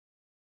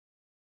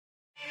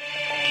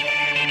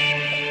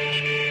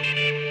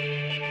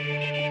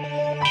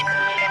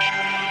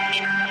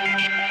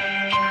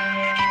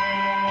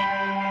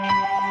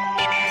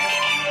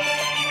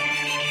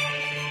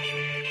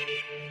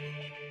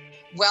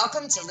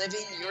Welcome to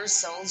Living Your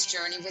Soul's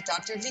Journey with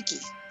Dr. Vicky.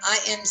 I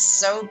am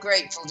so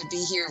grateful to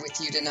be here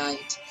with you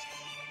tonight.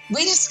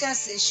 We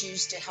discuss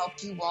issues to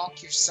help you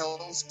walk your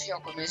soul's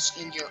pilgrimage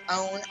in your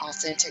own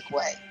authentic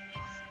way.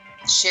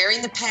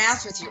 Sharing the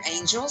path with your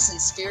angels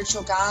and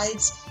spiritual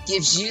guides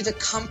gives you the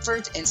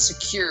comfort and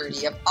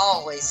security of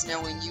always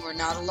knowing you are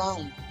not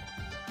alone.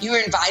 You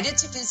are invited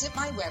to visit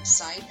my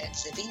website at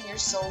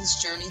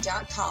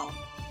livingyoursoulsjourney.com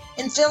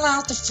and fill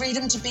out the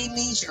Freedom to Be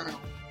Me journal,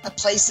 a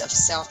place of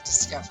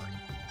self-discovery.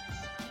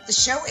 The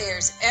show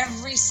airs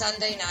every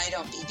Sunday night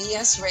on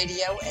BBS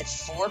Radio at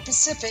 4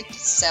 Pacific,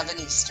 7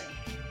 Eastern.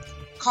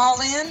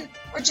 Call in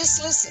or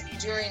just listen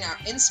during our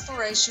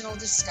inspirational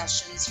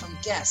discussions from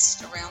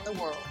guests around the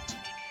world.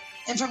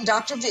 And from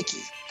Dr.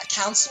 Vicky, a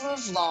counselor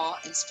of law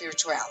and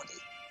spirituality.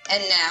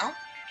 And now,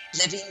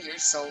 Living Your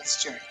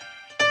Soul's Journey.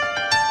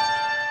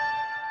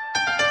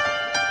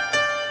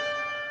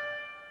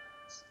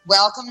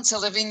 Welcome to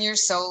Living Your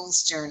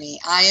Soul's Journey.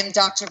 I am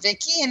Dr.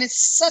 Vicky, and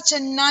it's such a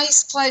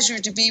nice pleasure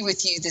to be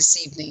with you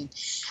this evening.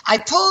 I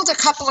pulled a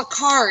couple of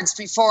cards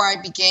before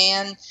I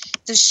began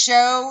the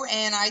show,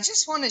 and I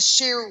just want to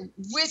share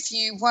with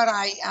you what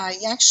I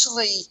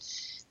actually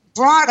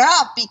brought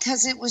up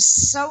because it was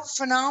so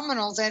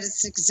phenomenal that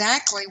it's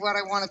exactly what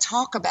I want to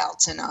talk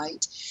about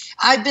tonight.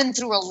 I've been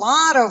through a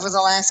lot over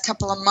the last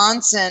couple of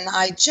months, and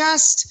I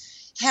just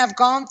have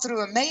gone through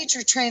a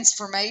major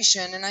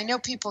transformation. And I know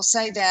people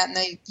say that, and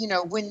they,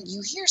 when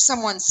you hear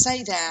someone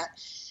say that,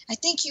 I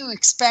think you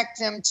expect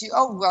them to,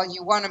 oh, well,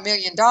 you won $1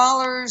 million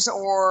or,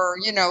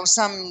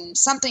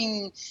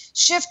 something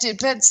shifted.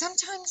 But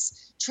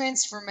sometimes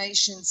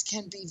transformations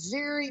can be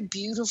very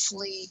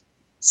beautifully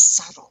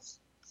subtle.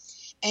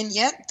 And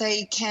yet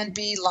they can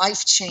be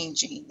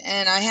life-changing.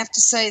 And I have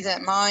to say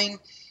that mine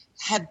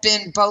have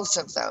been both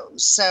of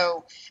those.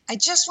 So I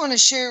just want to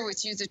share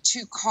with you the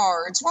two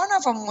cards. One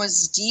of them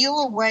was Deal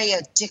Away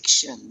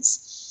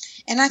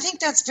Addictions. And I think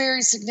that's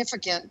very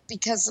significant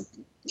because,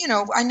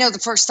 I know the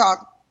first thought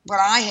what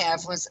I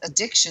have was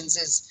addictions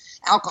is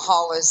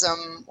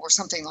alcoholism or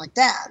something like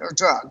that, or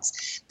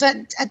drugs.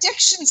 But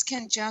addictions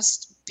can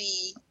just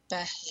be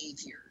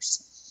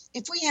behaviors.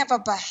 If we have a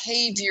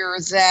behavior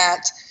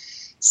that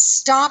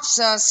stops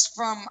us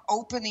from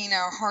opening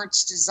our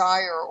heart's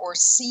desire or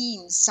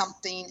seeing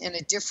something in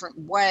a different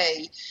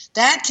way,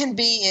 that can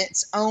be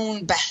its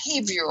own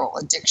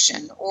behavioral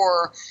addiction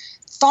or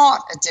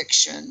thought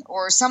addiction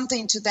or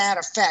something to that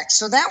effect.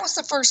 So that was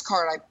the first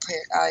card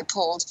I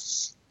pulled.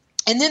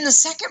 And then the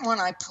second one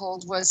I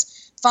pulled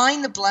was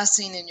Find the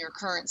Blessing in Your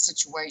Current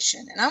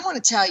Situation. And I want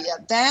to tell you,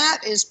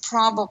 that is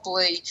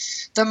probably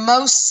the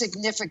most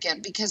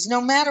significant because no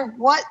matter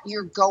what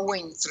you're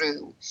going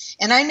through,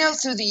 and I know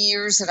through the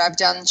years that I've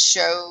done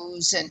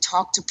shows and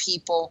talked to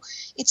people,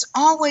 it's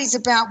always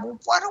about, well,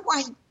 what do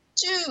I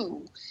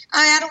do?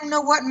 I don't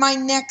know what my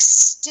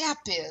next step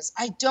is.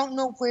 I don't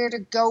know where to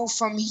go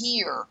from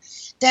here.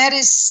 That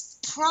is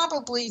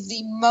probably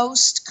the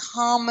most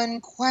common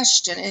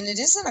question, and it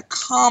isn't a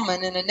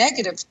common in a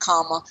negative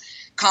common,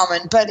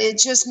 but it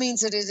just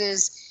means that it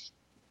is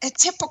a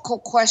typical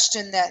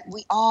question that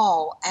we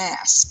all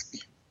ask.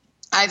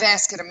 I've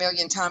asked it a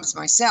million times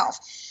myself.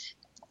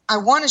 I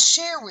want to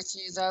share with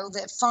you, though,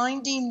 that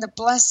finding the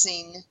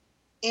blessing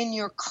in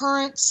your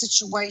current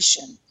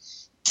situation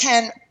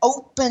can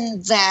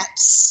open that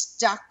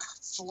stuck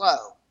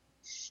flow.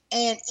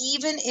 And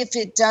even if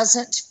it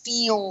doesn't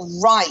feel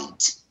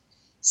right,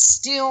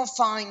 still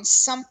find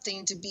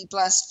something to be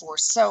blessed for.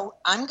 So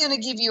I'm going to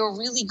give you a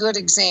really good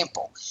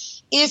example.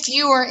 If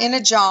you are in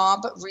a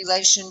job,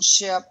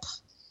 relationship,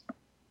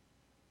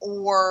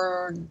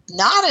 or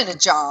not in a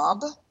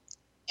job,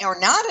 or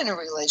not in a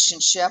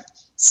relationship,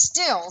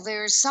 still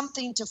there's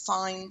something to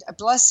find a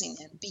blessing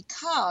in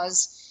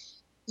because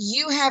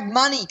you have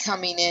money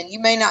coming in. You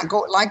may not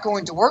like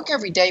going to work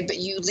every day, but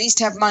you at least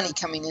have money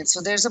coming in.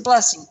 So there's a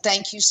blessing.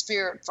 Thank you,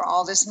 Spirit, for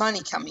all this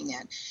money coming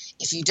in.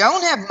 If you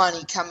don't have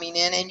money coming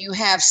in and you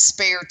have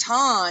spare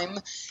time,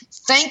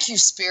 thank you,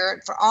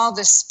 Spirit, for all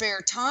this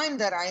spare time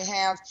that I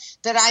have,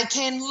 that I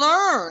can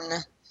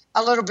learn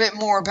a little bit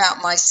more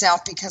about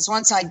myself, because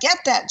once I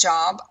get that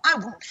job, I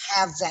won't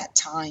have that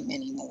time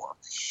anymore.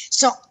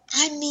 So,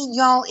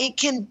 y'all, it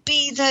can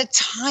be the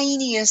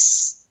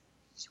tiniest,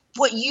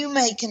 what you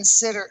may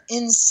consider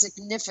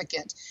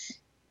insignificant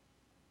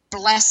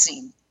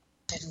blessing,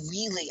 but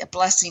really a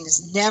blessing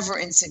is never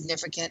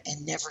insignificant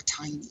and never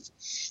tiny.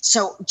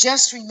 So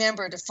just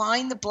remember to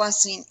find the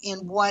blessing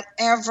in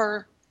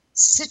whatever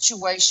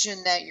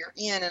situation that you're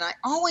in. And I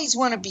always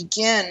want to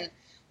begin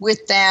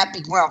with that.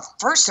 Well,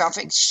 first off,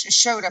 it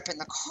showed up in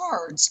the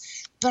cards,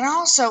 but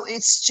also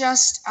it's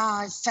just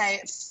a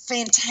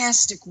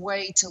fantastic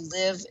way to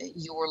live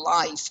your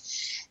life.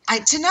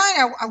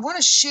 Tonight, I want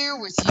to share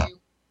with you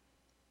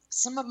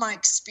some of my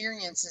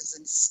experiences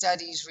and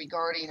studies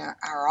regarding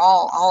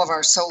all of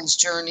our soul's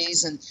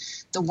journeys, and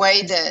the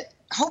way that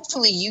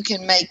hopefully you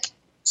can make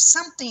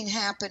something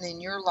happen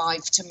in your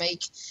life to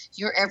make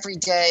your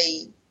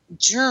everyday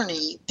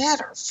journey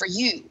better for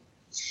you.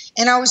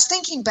 And I was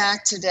thinking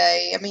back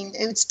today, I mean,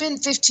 it's been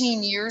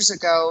 15 years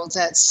ago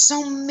that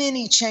so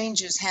many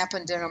changes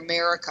happened in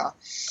America.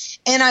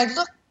 And I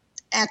looked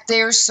at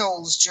their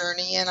soul's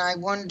journey and I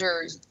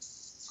wondered,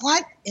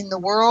 what in the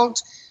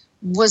world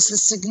was the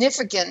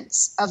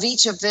significance of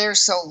each of their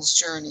soul's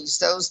journeys?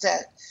 Those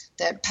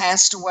that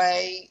passed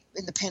away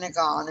in the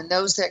Pentagon and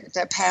those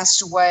that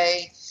passed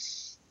away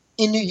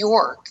in New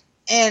York.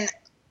 And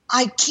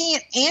I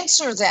can't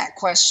answer that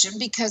question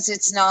because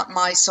it's not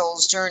my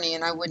soul's journey,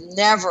 and I would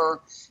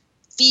never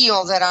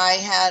feel that I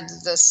had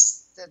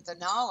the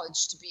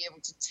knowledge to be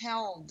able to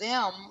tell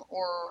them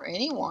or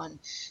anyone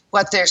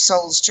what their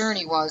soul's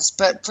journey was.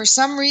 But for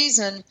some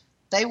reason,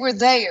 they were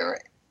there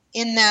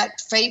in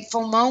that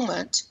fateful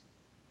moment.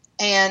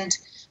 And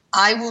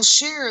I will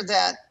share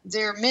that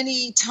there are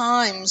many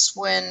times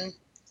when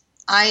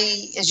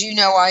as you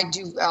know, I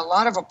do a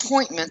lot of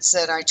appointments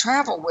that I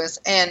travel with,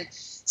 and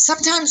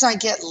sometimes I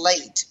get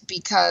late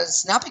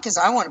not because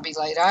I want to be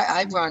late,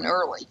 I run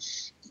early,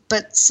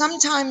 but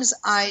sometimes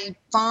I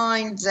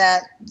find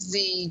that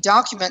the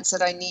documents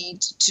that I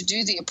need to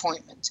do the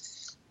appointment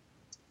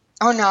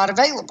are not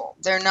available.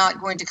 They're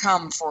not going to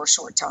come for a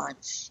short time.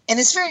 And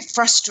it's very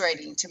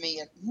frustrating to me.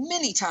 And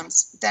many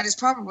times that is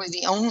probably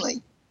the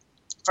only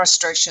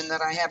frustration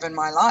that I have in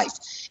my life.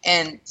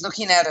 And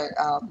looking at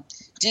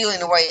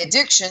dealing away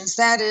addictions,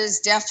 that is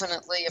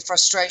definitely a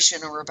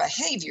frustration or a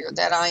behavior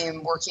that I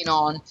am working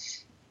on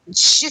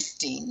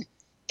shifting.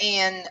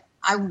 And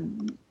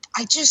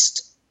I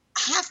just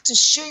have to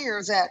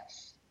share that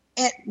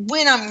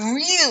when I'm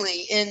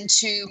really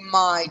into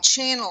my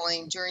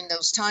channeling during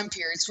those time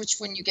periods, which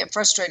when you get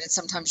frustrated,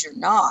 sometimes you're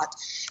not.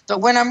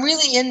 But when I'm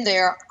really in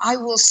there, I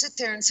will sit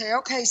there and say,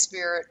 okay,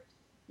 Spirit,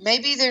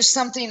 maybe there's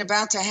something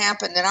about to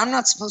happen that I'm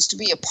not supposed to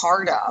be a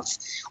part of.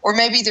 Or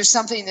maybe there's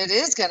something that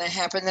is going to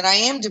happen that I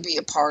am to be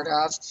a part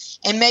of.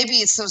 And maybe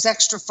it's those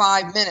extra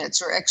 5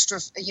 minutes or extra,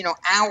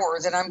 hour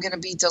that I'm going to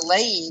be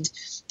delayed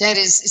that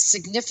is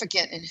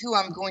significant in who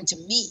I'm going to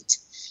meet.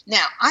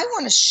 Now, I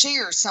want to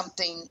share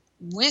something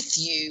with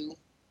you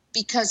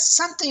because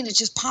something that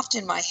just popped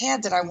in my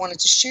head that I wanted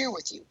to share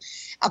with you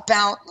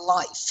about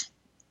life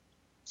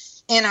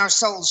and our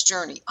soul's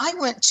journey. I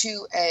went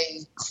to a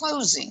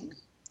closing,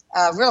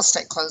 real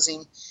estate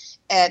closing,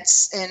 and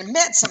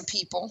met some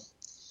people,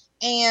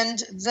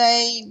 and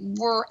they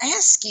were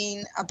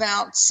asking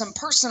about some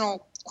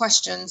personal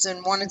questions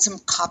and wanted some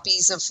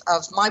copies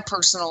of my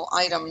personal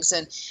items.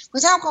 And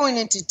without going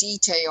into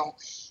detail,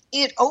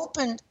 it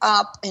opened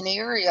up an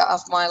area of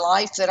my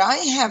life that I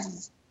have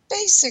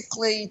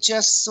basically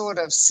just sort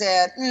of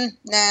said,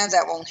 nah,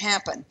 that won't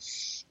happen.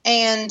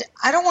 And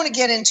I don't want to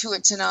get into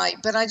it tonight,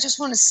 but I just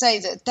want to say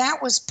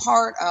that was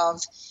part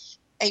of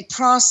a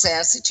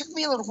process. It took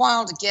me a little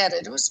while to get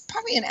it. It was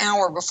probably an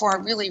hour before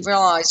I really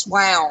realized,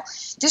 wow,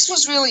 this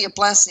was really a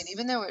blessing,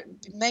 even though it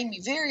made me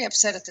very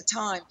upset at the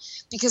time,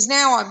 because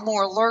now I'm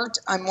more alert,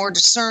 I'm more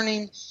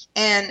discerning,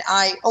 and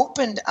I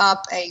opened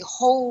up a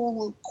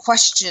whole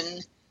question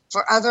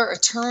for other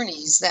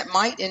attorneys that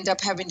might end up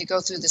having to go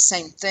through the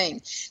same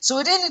thing. So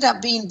it ended up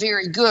being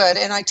very good,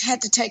 and I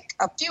had to take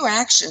a few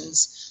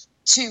actions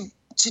to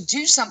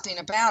do something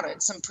about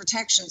it, some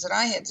protections that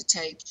I had to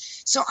take.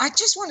 So I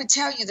just want to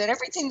tell you that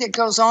everything that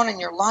goes on in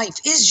your life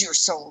is your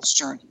soul's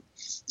journey.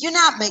 You're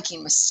not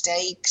making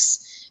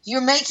mistakes.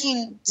 You're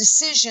making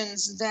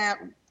decisions that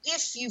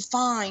if you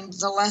find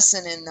the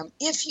lesson in them,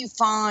 if you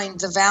find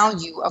the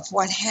value of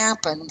what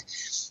happened,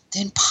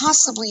 then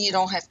possibly you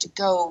don't have to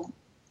go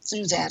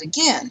through that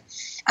again.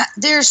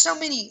 There are so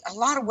many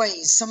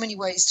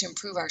ways to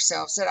improve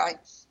ourselves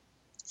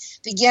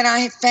but yet I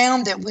have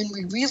found that when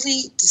we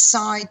really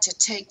decide to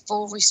take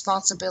full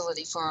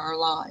responsibility for our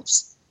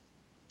lives,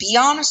 be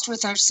honest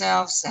with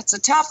ourselves, that's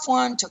a tough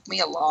one. Took me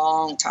a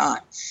long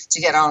time to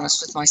get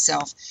honest with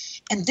myself.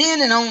 And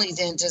then and only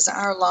then does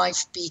our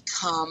life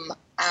become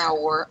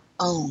our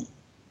own.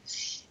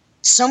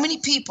 So many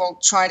people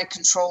try to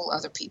control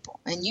other people,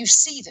 and you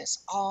see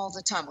this all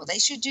the time. Well, they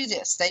should do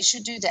this, they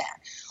should do that.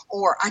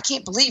 Or I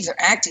can't believe they're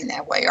acting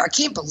that way. Or I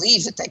can't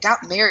believe that they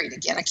got married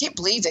again. I can't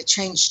believe they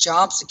changed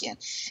jobs again.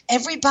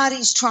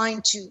 Everybody's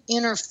trying to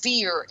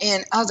interfere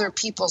in other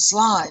people's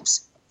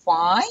lives.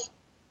 Why?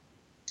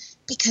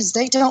 Because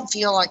they don't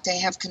feel like they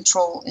have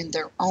control in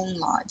their own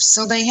lives.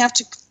 So they have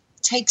to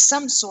take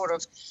some sort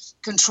of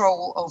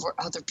control over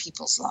other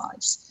people's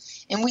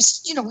lives. And we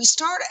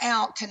start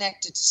out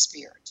connected to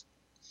spirit,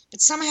 but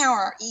somehow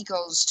our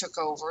egos took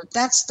over.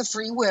 That's the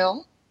free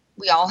will.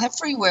 We all have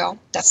free will.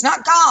 That's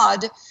not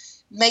God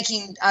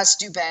making us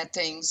do bad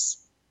things.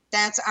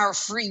 That's our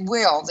free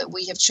will that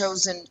we have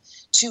chosen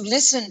to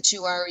listen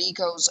to our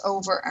egos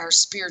over our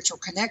spiritual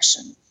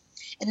connection.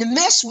 And the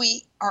mess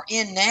we are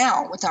in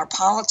now with our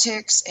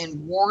politics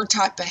and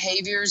war-type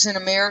behaviors in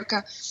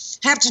America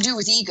have to do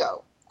with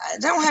ego.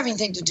 they don't have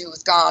anything to do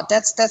with God.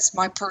 That's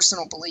my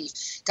personal belief.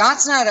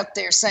 God's not up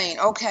there saying,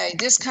 okay,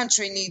 this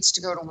country needs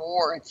to go to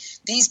war and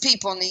these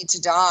people need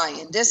to die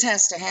and this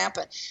has to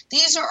happen.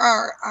 These are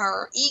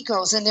our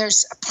egos, and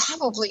there's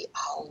probably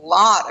a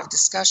lot of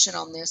discussion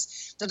on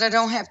this that I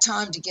don't have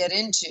time to get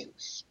into.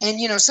 And,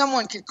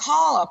 someone could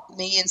call up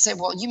me and say,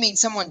 well, you mean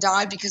someone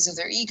died because of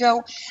their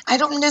ego? I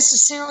don't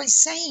necessarily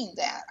saying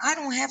that. I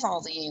don't have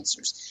all the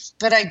answers.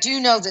 But I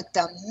do know that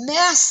the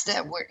mess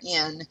that we're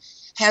in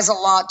has a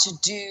lot to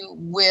do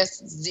with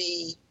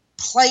the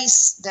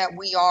place that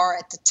we are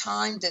at the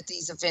time that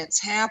these events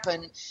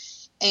happen.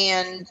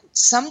 And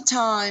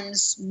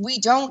sometimes we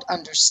don't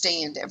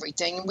understand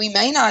everything. We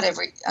may not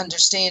ever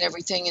understand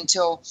everything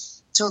until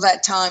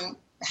that time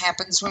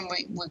happens when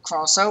we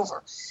cross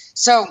over.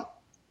 So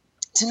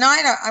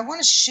tonight, I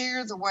want to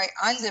share the way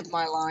I live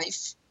my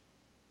life,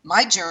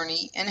 my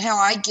journey, and how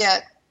I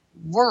get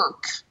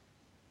work.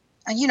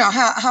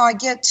 How I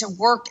get to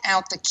work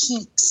out the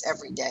kinks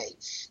every day.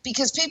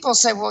 Because people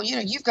say, well,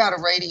 you've got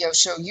a radio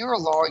show, you're a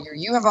lawyer,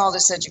 you have all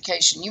this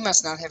education, you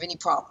must not have any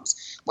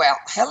problems. Well,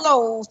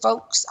 hello,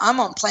 folks,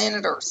 I'm on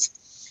planet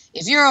Earth.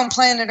 If you're on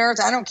planet Earth,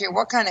 I don't care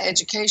what kind of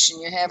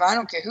education you have, I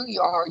don't care who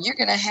you are, you're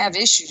going to have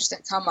issues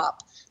that come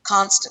up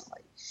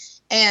constantly.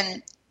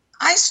 And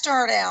I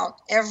start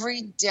out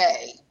every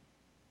day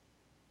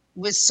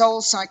with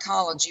Soul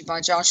Psychology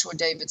by Joshua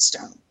David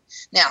Stone.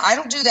 Now, I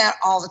don't do that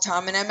all the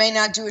time, and I may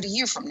not do it a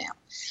year from now.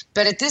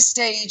 But at this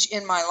stage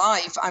in my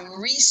life,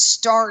 I'm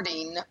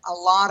restarting a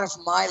lot of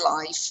my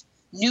life,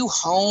 new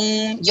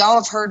home. Y'all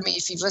have heard me,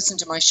 if you've listened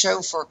to my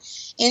show for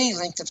any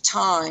length of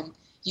time,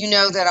 you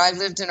know that I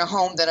lived in a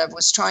home that I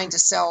was trying to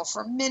sell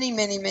for many,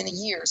 many, many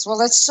years.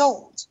 Well, it's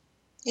sold.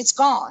 It's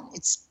gone.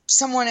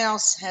 Someone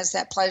else has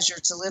that pleasure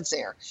to live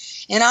there.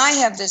 And I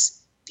have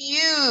this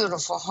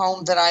beautiful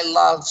home that I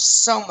love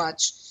so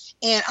much,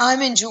 and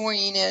I'm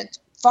enjoying it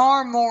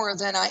far more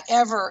than I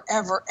ever,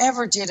 ever,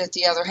 ever did at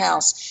the other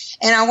house.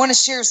 And I want to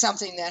share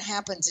something that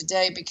happened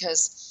today,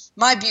 because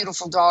my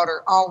beautiful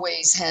daughter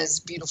always has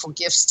beautiful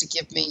gifts to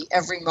give me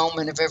every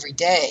moment of every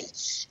day.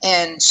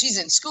 And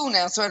she's in school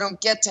now, so I don't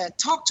get to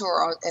talk to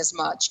her as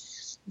much.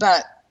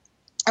 But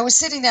I was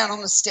sitting down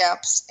on the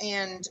steps,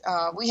 and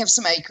we have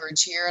some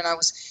acreage here, and I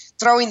was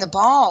throwing the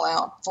ball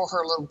out for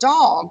her little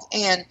dog.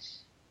 And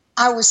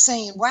I was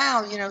saying,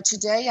 wow,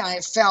 today I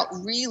have felt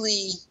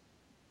really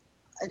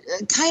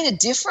kind of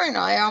different.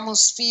 I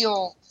almost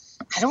feel,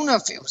 I don't know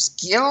if it was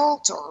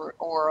guilt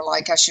or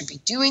like I should be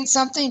doing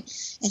something.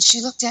 And she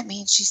looked at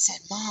me and she said,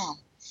 Mom,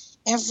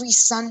 every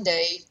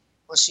Sunday,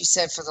 well, she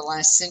said for the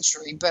last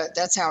century, but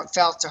that's how it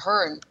felt to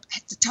her. And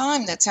at the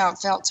time, that's how it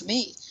felt to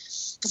me.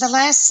 For the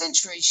last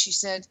century, she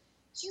said,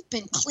 you've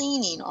been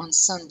cleaning on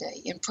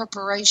Sunday in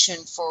preparation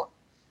for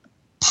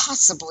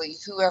possibly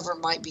whoever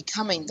might be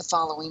coming the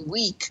following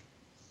week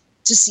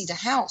to see the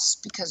house,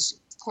 because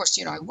of course,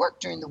 I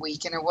worked during the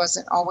week and I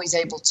wasn't always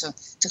able to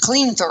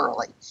clean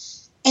thoroughly.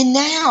 And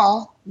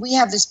now we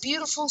have this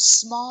beautiful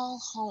small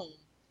home.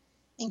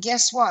 And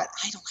guess what?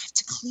 I don't have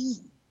to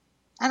clean.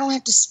 I don't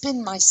have to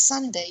spend my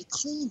Sunday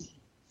cleaning.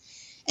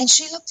 And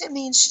she looked at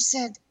me and she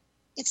said,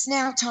 it's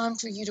now time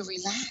for you to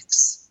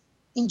relax.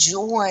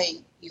 Enjoy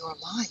your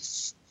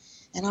life.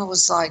 And I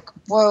was like,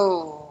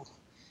 whoa,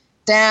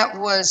 that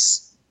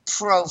was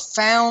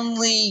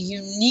profoundly,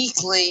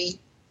 uniquely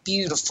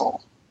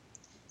beautiful.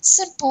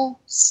 Simple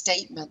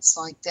statements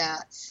like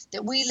that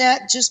we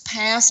let just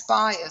pass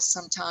by us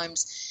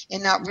sometimes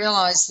and not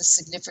realize the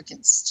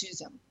significance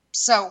to them.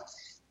 So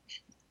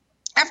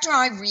after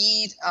I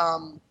read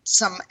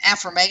some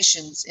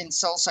affirmations in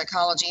soul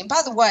psychology, and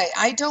by the way,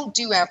 I don't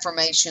do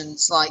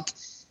affirmations like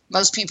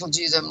most people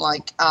do them,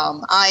 like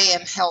I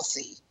am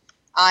healthy,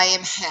 I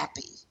am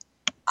happy,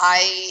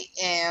 I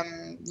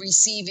am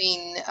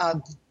receiving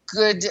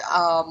good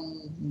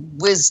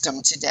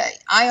wisdom today.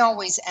 I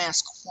always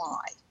ask why.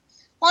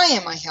 Why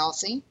am I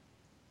healthy?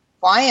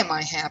 Why am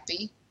I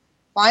happy?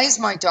 Why is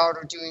my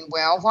daughter doing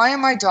well? Why are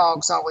my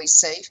dogs always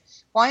safe?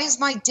 Why is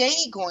my day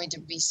going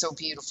to be so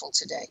beautiful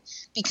today?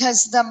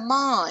 Because the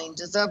mind,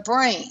 the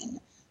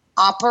brain,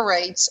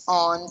 operates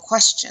on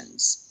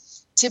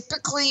questions.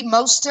 Typically,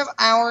 most of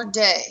our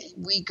day,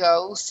 we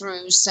go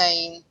through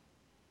saying,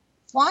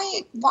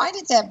 why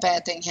did that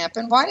bad thing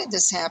happen? Why did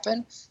this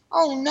happen?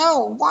 Oh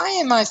no, why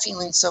am I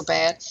feeling so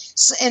bad?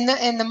 So,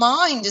 and the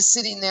mind is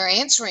sitting there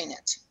answering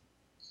it.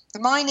 The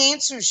mind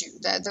answers you,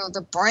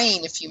 the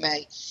brain, if you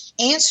may,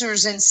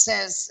 answers and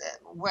says,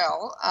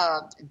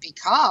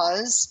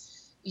 because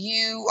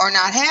you are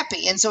not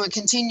happy. And so it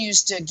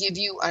continues to give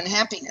you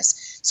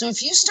unhappiness. So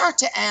if you start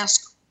to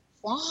ask,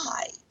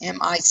 why am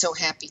I so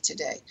happy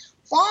today?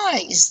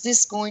 Why is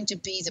this going to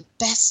be the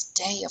best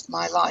day of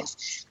my life?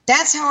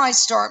 That's how I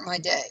start my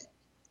day.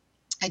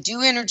 I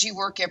do energy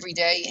work every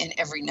day and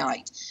every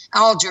night,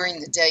 all during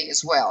the day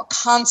as well,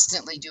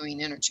 constantly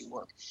doing energy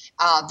work.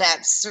 That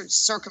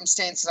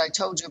circumstance that I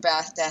told you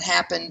about that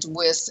happened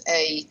with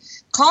a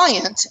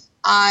client,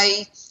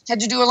 I had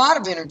to do a lot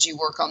of energy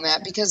work on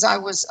that because I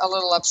was a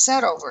little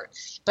upset over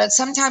it. But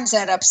sometimes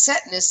that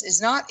upsetness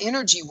is not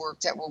energy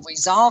work that will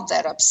resolve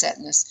that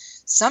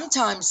upsetness.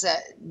 Sometimes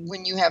that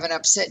when you have an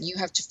upset, you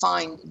have to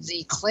find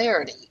the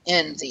clarity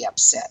in the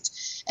upset,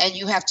 and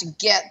you have to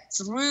get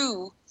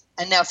through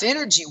enough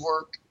energy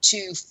work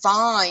to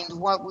find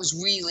what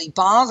was really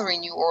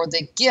bothering you or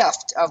the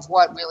gift of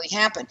what really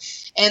happened.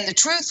 And the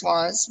truth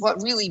was,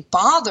 what really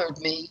bothered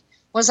me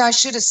was I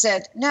should have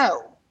said,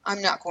 no,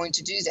 I'm not going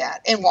to do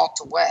that, and walked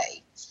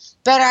away.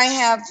 But I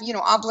have,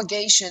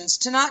 obligations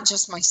to not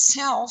just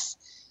myself.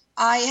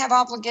 I have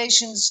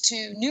obligations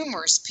to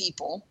numerous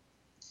people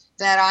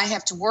that I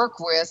have to work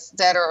with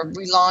that are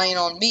relying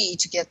on me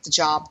to get the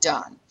job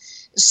done.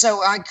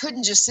 So I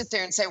couldn't just sit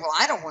there and say, well,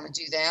 I don't want to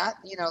do that.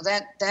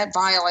 That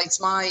violates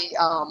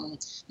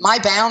my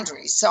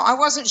boundaries. So I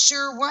wasn't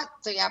sure what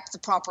the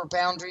proper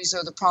boundaries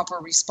or the proper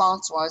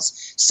response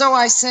was. So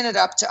I sent it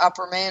up to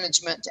upper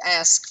management to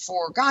ask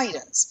for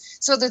guidance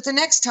so that the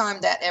next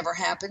time that ever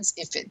happens,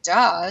 if it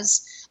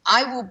does,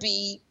 I will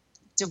be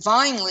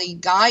divinely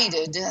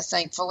guided,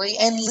 thankfully,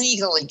 and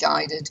legally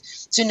guided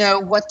to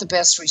know what the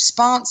best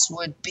response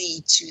would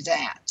be to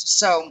that.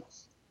 So,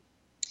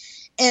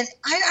 and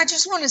I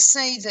just want to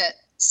say that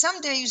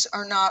some days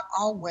are not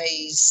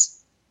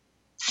always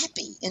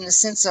happy in the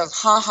sense of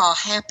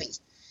happy,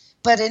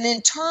 but an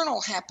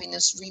internal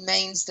happiness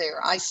remains there.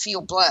 I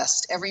feel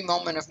blessed every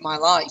moment of my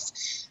life.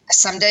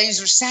 Some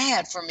days are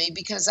sad for me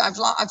because I've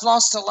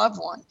lost a loved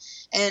one.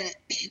 And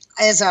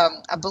as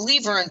a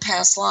believer in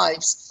past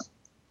lives,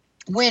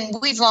 when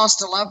we've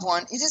lost a loved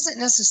one, it isn't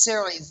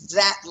necessarily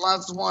that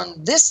loved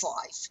one this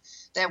life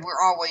that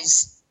we're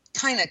always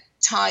kind of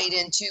tied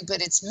into,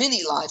 but it's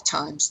many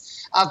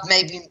lifetimes of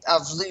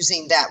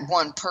losing that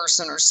one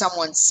person or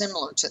someone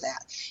similar to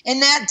that.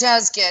 And that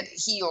does get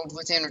healed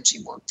with energy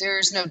work. There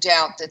is no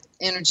doubt that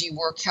energy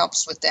work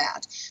helps with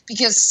that,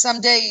 because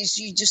some days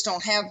you just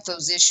don't have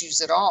those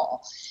issues at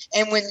all.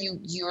 And when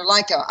you're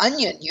like an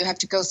onion, you have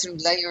to go through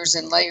layers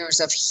and layers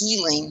of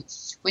healing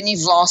when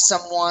you've lost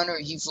someone or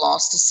you've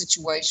lost a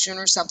situation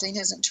or something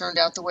hasn't turned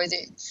out the way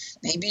that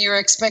maybe your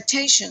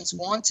expectations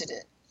wanted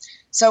it.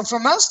 So for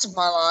most of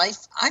my life,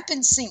 I've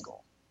been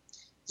single.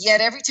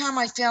 Yet every time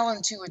I fell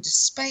into a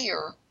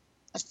despair,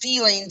 a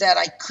feeling that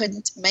I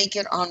couldn't make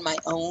it on my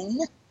own,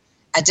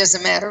 it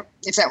doesn't matter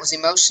if that was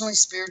emotionally,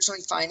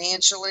 spiritually,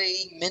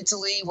 financially,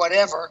 mentally,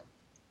 whatever,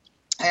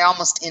 I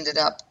almost ended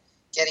up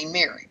getting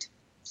married.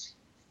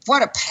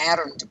 What a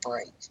pattern to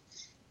break.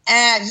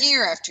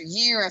 Year after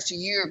year after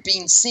year of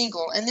being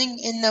single, and then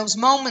in those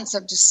moments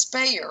of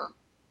despair,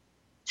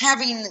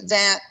 having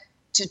that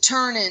to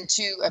turn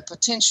into a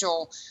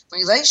potential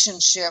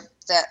relationship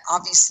that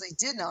obviously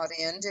did not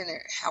end, and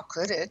how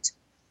could it?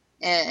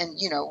 And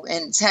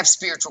have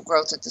spiritual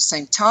growth at the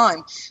same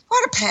time.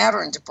 What a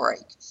pattern to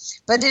break.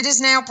 But it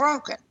is now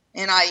broken,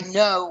 and I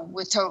know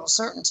with total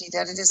certainty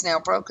that it is now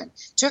broken.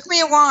 Took me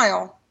a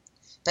while,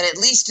 but at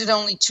least it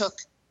only took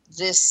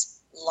this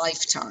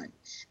lifetime.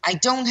 I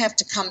don't have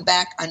to come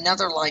back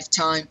another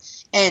lifetime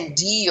and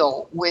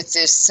deal with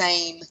this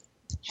same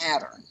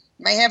pattern.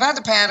 May have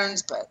other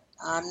patterns, but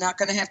I'm not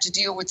going to have to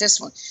deal with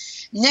this one.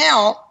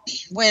 Now,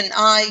 when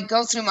I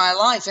go through my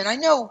life, and I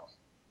know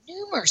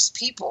numerous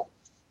people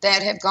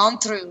that have gone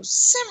through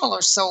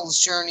similar soul's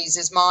journeys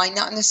as mine,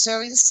 not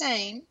necessarily the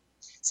same.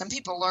 Some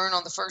people learn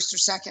on the first or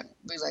second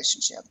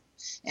relationship.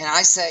 And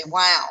I say,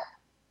 wow,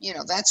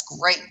 that's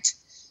great.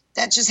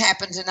 That just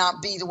happened to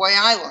not be the way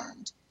I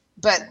learned.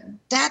 But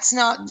that's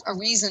not a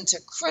reason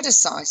to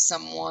criticize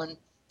someone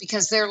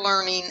because they're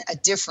learning a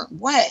different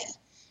way.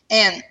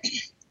 And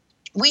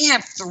we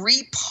have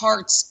three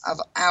parts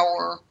of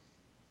our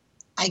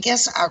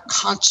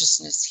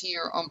consciousness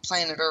here on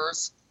planet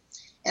Earth.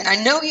 And I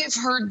know you've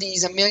heard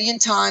these a million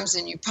times,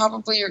 and you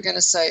probably are going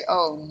to say,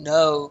 oh,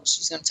 no,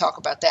 she's going to talk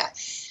about that.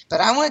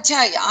 But I want to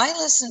tell you, I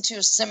listened to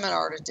a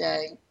seminar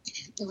today.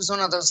 It was one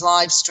of those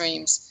live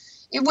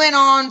streams. It went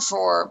on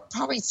for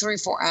probably 3 or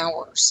 4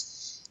 hours.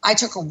 I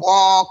took a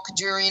walk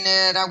during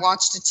it. I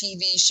watched a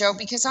TV show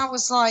because I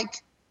was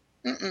like,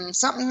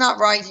 something not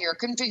right here. I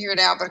couldn't figure it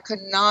out, but I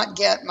could not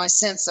get my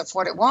sense of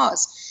what it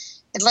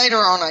was. And later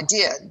on I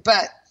did.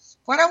 But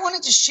what I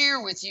wanted to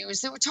share with you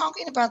is that we're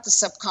talking about the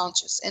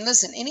subconscious. And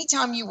listen,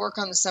 anytime you work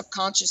on the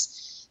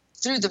subconscious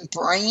through the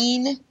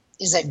brain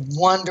is a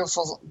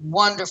wonderful,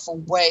 wonderful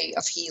way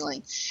of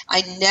healing.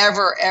 I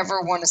never,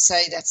 ever want to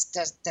say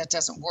that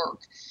doesn't work.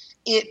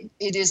 It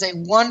is a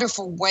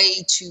wonderful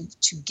way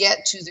to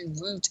get to the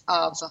root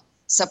of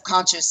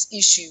subconscious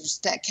issues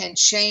that can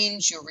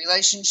change your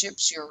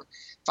relationships, your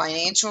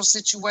financial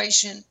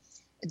situation.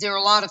 There are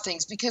a lot of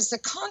things, because the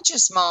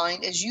conscious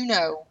mind, as you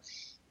know,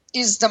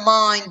 is the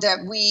mind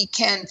that we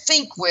can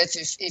think with,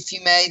 if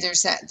you may.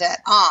 There's the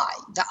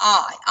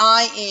I.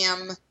 I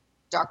am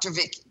Dr.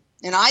 Vicky,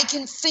 and I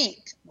can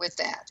think with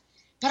that.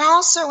 But I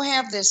also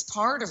have this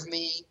part of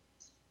me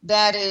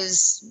that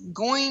is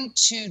going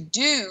to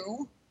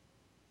do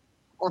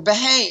or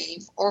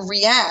behave or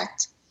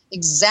react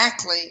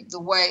exactly the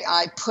way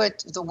I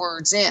put the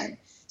words in.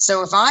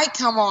 So if I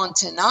come on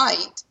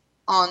tonight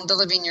on the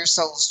Living Your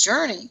Soul's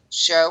Journey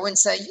show and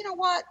say, you know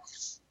what,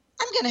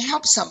 I'm going to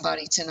help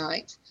somebody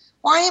tonight.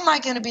 Why am I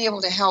going to be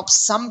able to help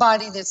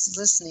somebody that's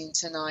listening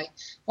tonight?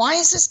 Why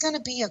is this going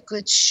to be a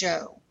good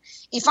show?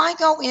 If I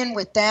go in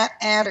with that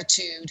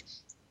attitude,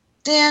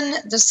 then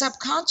the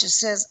subconscious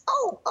says,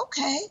 oh,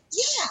 okay,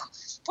 yeah.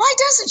 Why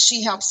doesn't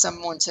she help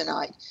someone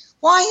tonight?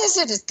 Why is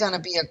it it's going to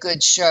be a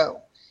good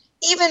show?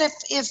 Even if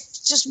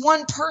just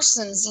one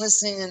person's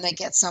listening and they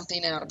get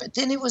something out of it,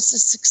 then it was a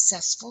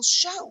successful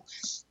show.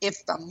 If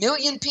a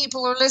million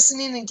people are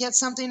listening and get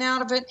something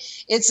out of it,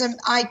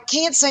 I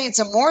can't say it's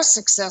a more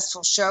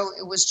successful show.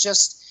 It was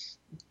just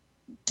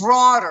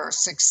broader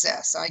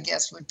success, I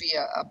guess would be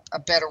a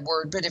better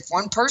word. But if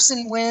one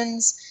person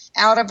wins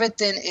out of it,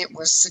 then it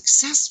was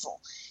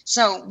successful.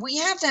 So we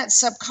have that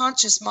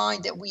subconscious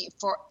mind that we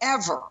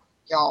forever,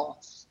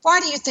 y'all. Why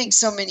do you think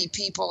so many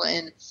people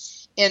in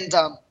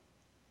the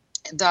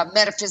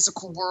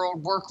metaphysical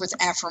world work with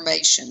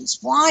affirmations?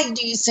 Why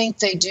do you think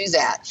they do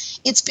that?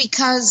 It's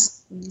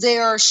because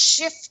they're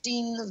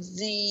shifting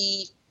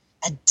the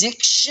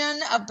addiction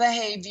of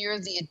behavior,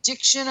 the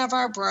addiction of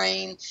our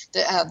brain,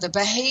 the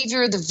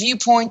behavior, the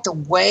viewpoint, the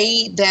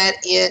way that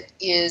it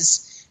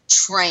is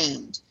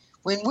trained.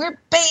 When we're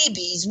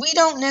babies, we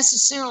don't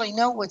necessarily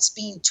know what's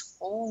being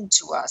told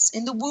to us.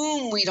 In the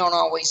womb, we don't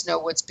always know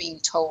what's being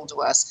told to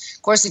us.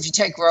 Of course, if you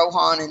take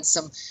Rohan and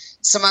some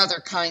other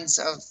kinds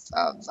of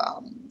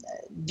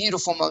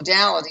beautiful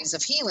modalities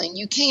of healing,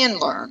 you can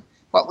learn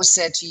what was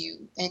said to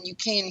you, and you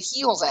can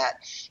heal that.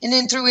 And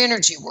then through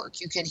energy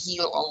work, you can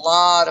heal a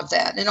lot of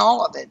that and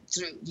all of it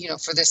through,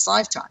 for this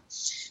lifetime.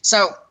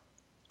 So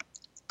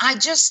I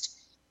just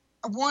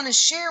want to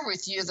share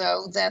with you,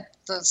 though, that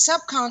the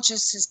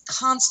subconscious is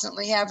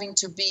constantly having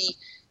to be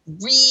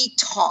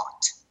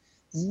re-taught,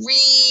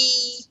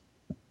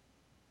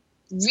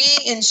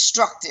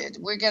 re-instructed.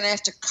 We're going to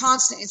have to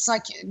constantly, it's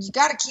like you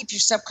got to keep your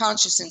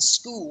subconscious in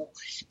school,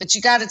 but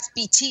you got to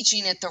be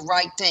teaching it the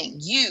right thing.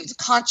 You, the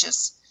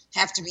conscious,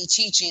 have to be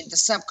teaching the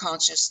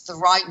subconscious the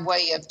right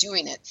way of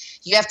doing it.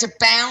 You have to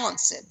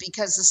balance it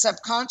because the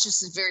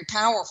subconscious is very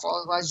powerful.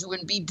 Otherwise, you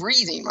wouldn't be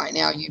breathing right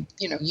now. You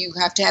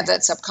have to have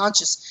that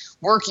subconscious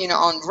working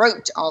on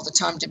rote all the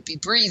time to be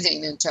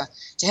breathing and to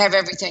have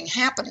everything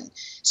happening.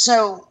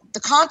 So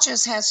the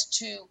conscious has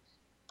to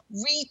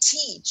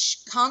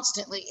reteach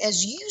constantly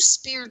as you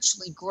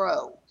spiritually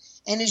grow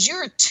and as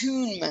your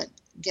attunement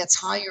gets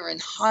higher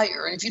and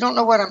higher. And if you don't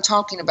know what I'm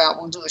talking about,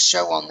 we'll do a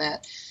show on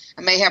that.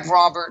 I may have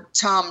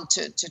Tom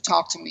to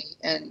talk to me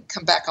and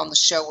come back on the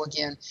show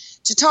again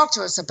to talk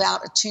to us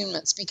about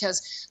attunements,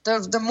 because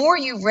the more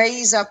you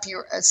raise up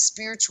your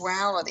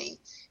spirituality,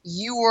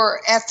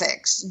 your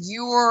ethics,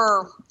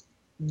 your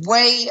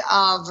way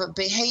of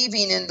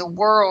behaving in the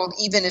world,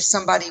 even if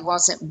somebody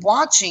wasn't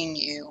watching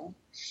you,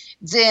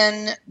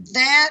 then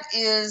that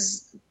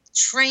is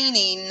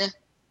training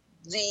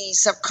the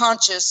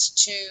subconscious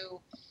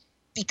to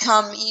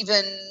become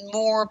even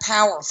more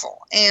powerful.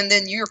 And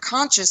then your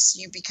conscious,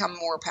 you become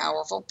more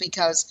powerful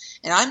because,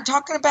 and I'm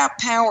talking about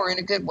power in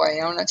a good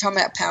way. I'm not talking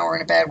about power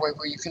in a bad way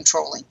where you're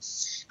controlling,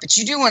 but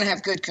you do want to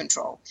have good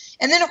control.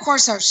 And then, of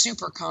course, our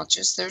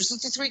superconscious. There's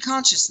the three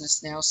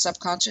consciousness now: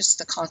 subconscious,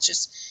 the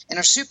conscious, and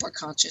our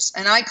superconscious.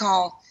 And I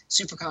call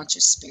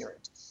superconscious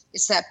spirit.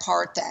 It's that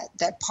part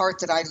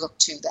that I look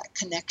to, that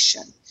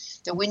connection.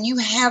 That when you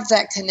have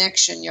that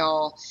connection,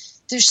 y'all,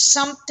 there's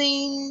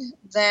something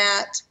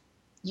that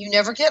you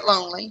never get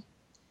lonely.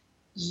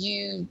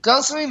 You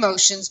go through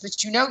emotions,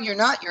 but you know you're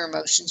not your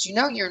emotions. You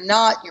know you're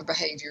not your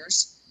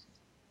behaviors.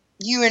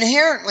 You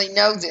inherently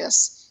know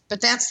this, but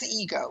that's the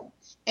ego.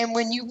 And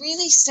when you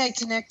really stay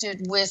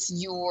connected with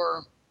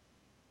your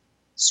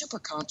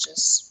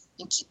superconscious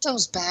and keep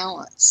those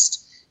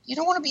balanced, you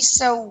don't want to be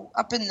so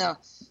up in the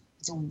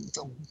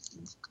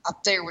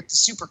up there with the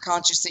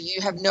superconscious that you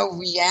have no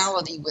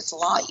reality with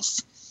life.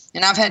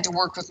 And I've had to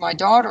work with my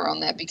daughter on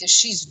that because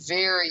she's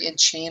very in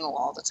channel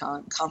all the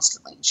time,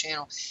 constantly in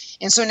channel.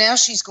 And so now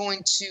she's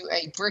going to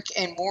a brick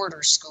and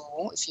mortar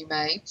school, if you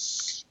may,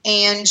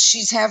 and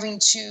she's having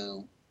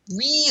to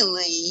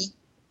really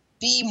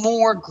be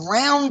more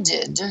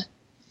grounded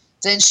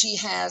than she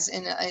has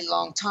in a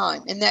long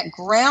time. And that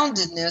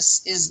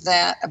groundedness is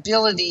that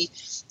ability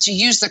to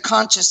use the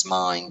conscious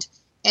mind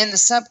and the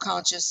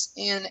subconscious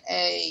in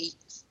a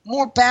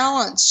more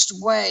balanced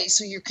way.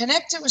 So you're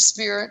connected with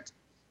spirit,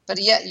 but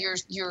yet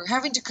you're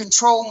having to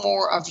control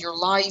more of your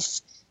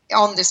life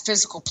on this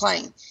physical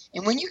plane.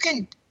 And when you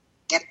can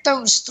get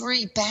those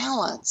three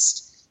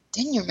balanced,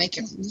 then you're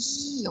making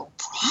real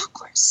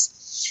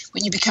progress.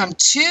 When you become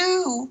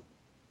too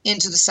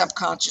into the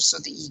subconscious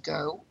or the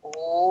ego,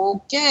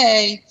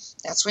 okay,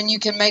 that's when you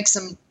can make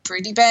some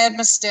pretty bad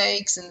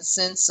mistakes in the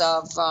sense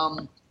of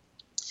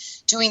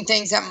doing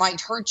things that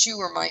might hurt you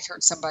or might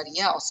hurt somebody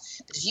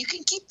else. But if you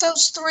can keep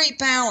those three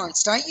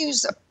balanced, I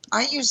use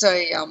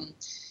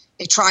a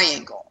a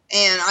triangle,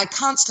 and I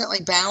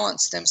constantly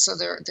balance them so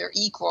they're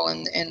equal,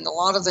 and a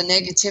lot of the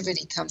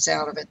negativity comes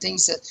out of it,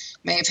 things that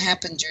may have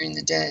happened during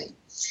the day.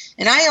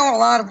 And I owe a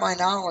lot of my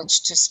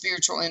knowledge to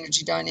spiritual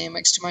energy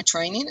dynamics, to my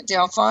training at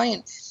Delphi,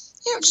 and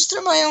just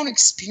through my own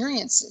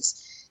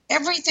experiences.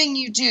 Everything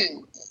you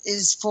do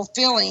is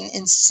fulfilling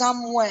in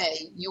some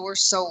way your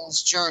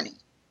soul's journey.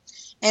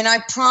 And I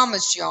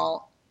promise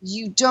y'all,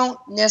 you don't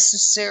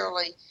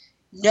necessarily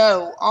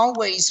know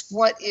always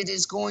what it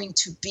is going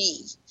to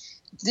be.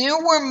 There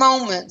were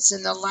moments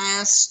in the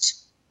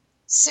last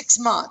 6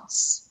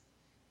 months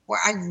where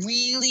I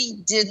really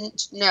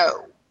didn't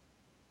know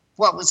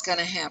what was going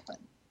to happen.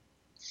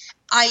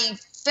 I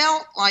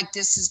felt like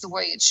this is the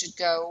way it should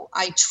go.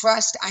 I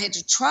had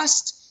to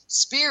trust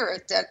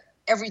spirit that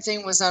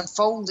everything was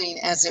unfolding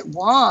as it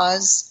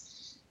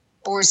was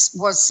or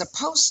was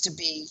supposed to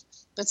be.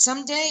 But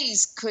some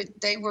days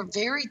they were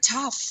very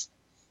tough.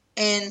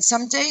 And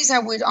some days I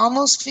would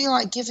almost feel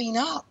like giving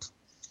up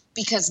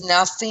because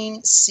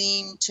nothing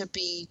seemed to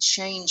be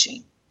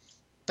changing.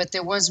 But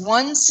there was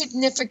one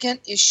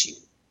significant issue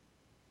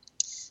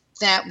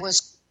that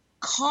was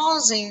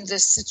causing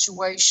this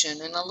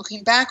situation. And I'm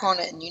looking back on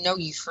it, and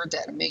you've heard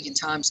that a million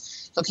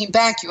times. Looking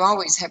back, you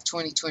always have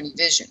 20/20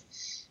 vision.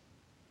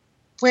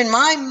 When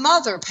my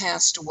mother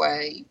passed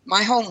away,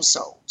 my home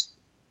sold.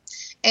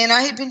 And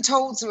I had been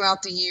told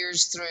throughout the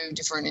years through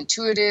different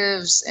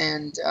intuitives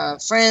and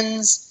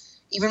friends,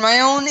 even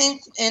my own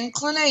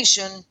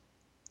inclination,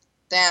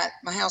 that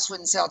my house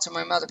wouldn't sell till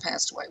my mother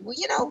passed away.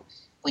 Well,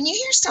 when you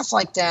hear stuff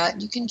like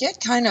that, you can get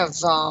kind of,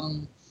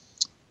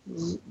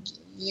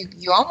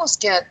 you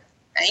almost get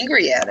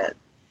angry at it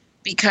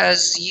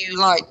because you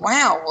like,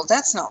 wow, well,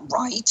 that's not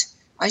right.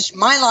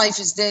 My life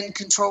is then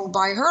controlled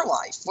by her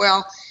life.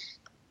 Well,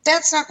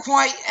 that's not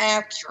quite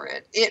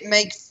accurate. It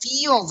may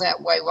feel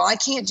that way. Well, I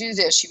can't do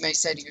this, you may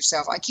say to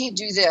yourself. I can't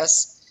do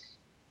this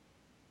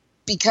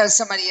because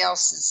somebody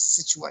else's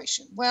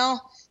situation.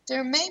 Well,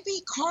 there may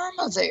be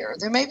karma there.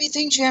 There may be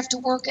things you have to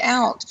work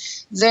out.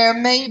 There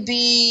may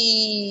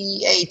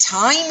be a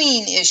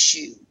timing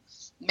issue.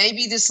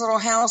 Maybe this little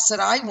house that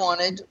I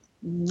wanted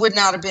would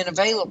not have been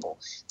available.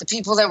 The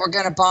people that were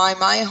going to buy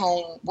my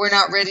home were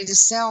not ready to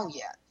sell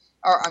yet.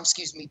 Or,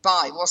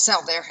 buy. Well,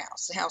 sell their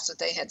house, the house that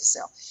they had to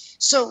sell.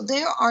 So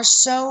there are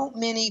so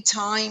many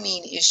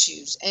timing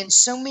issues and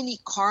so many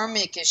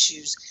karmic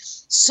issues,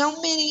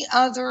 so many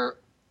other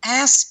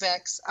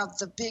aspects of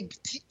the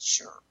big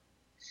picture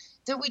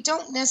that we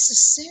don't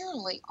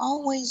necessarily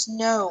always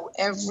know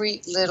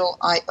every little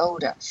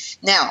iota.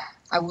 Now,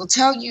 I will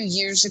tell you,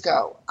 years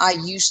ago, I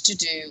used to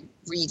do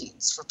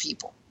readings for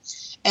people.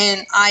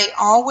 And I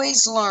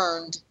always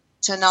learned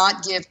to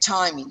not give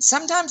timing.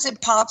 Sometimes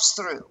it pops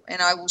through,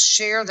 and I will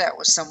share that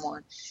with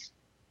someone.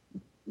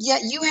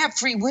 Yet you have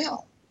free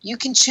will. You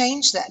can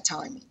change that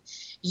timing.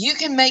 You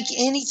can make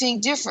anything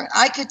different.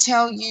 I could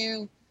tell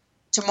you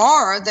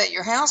tomorrow that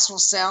your house will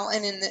sell,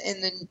 and in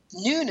the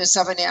newness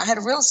of it, I had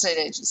a real estate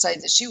agent say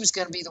that she was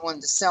going to be the one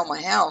to sell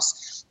my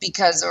house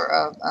because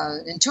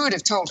an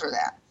intuitive told her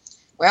that.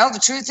 Well, the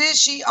truth is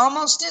she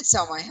almost did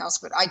sell my house,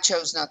 but I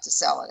chose not to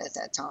sell it at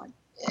that time.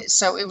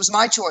 So it was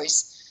my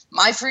choice,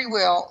 my free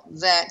will,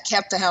 that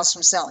kept the house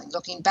from selling.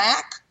 Looking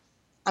back,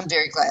 I'm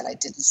very glad I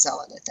didn't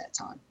sell it at that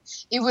time.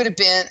 It would have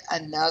been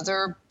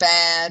another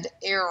bad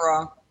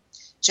era,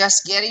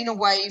 just getting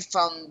away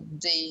from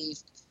the,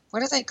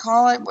 what do they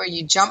call it, where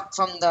you jump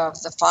from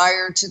the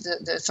fire to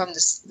from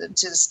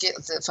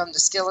the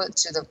skillet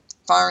to the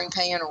firing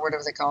pan, or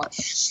whatever they call it.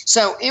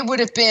 So it would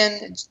have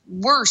been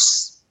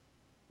worse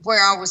where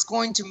I was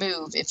going to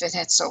move if it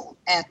had sold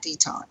at the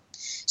time.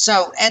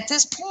 So at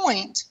this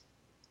point,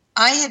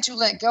 I had to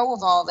let go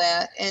of all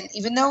that. And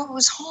even though it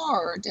was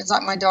hard, it's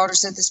like my daughter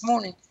said this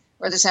morning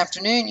or this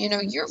afternoon,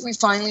 you're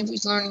finally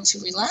learning to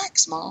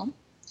relax, Mom.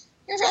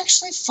 You're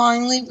actually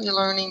finally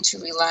learning to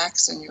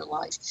relax in your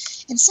life.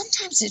 And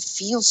sometimes it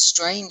feels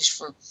strange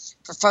for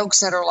folks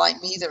that are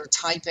like me, that are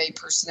type A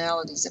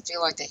personalities, that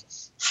feel like they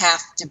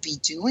have to be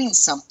doing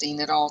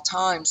something at all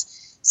times.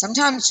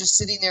 Sometimes just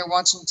sitting there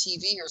watching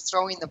TV or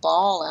throwing the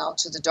ball out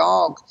to the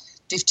dog,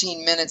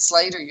 15 minutes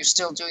later, you're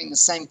still doing the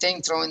same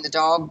thing, throwing the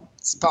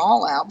dog's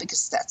ball out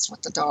because that's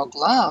what the dog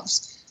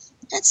loves.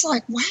 It's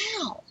like,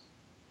 wow,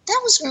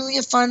 that was really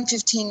a fun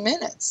 15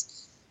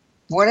 minutes.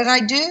 What did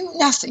I do?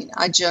 Nothing.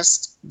 I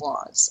just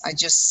was. I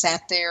just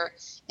sat there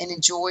and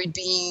enjoyed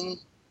being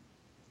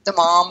the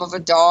mom of a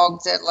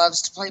dog that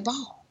loves to play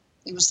ball.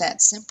 It was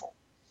that simple.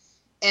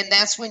 And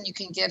that's when you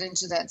can get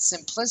into that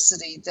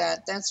simplicity,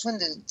 that's when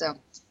the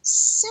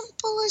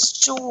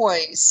simplest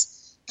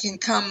joys can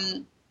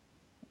coming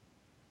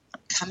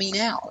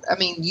out. I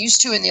mean,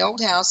 used to in the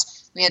old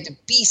house, we had to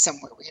be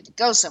somewhere. We had to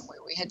go somewhere.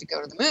 We had to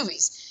go to the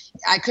movies.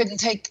 I couldn't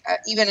take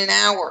even an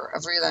hour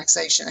of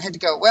relaxation. I had to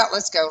go, well,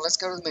 let's go to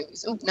the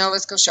movies. Oop, no,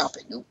 let's go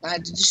shopping. Oop, I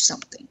had to do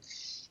something.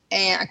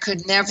 And I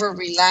could never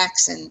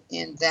relax in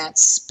that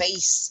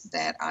space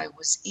that I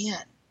was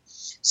in.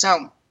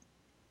 So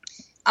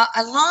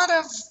a lot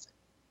of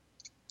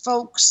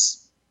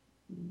folks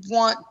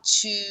want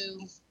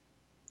to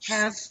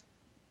have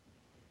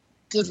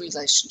good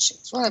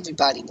relationships. Well,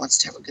 everybody wants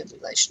to have a good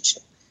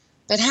relationship.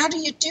 But how do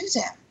you do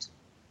that?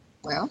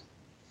 Well,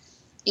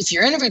 if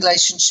you're in a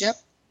relationship,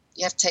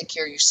 you have to take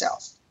care of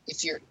yourself.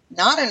 If you're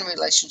not in a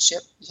relationship,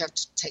 you have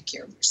to take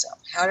care of yourself.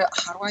 How do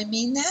I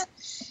mean that?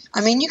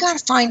 I mean, you got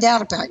to find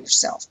out about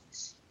yourself.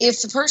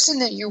 If the person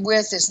that you're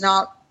with is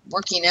not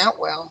working out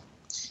well,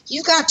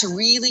 you got to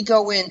really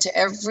go into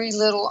every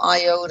little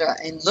iota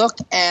and look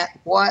at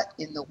what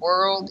in the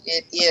world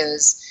it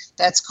is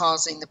that's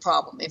causing the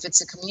problem. If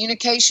it's a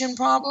communication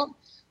problem,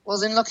 well,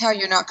 then look how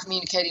you're not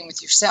communicating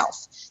with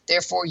yourself.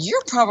 Therefore,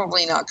 you're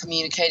probably not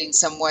communicating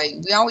some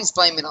way. We always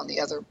blame it on the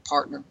other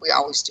partner. We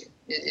always do.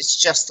 It's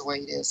just the way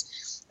it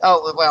is.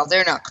 Oh, well,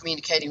 they're not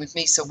communicating with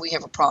me, so we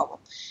have a problem.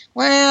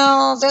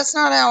 Well, that's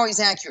not always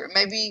accurate.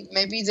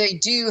 Maybe they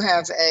do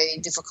have a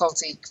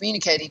difficulty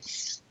communicating.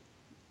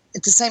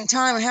 At the same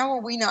time, how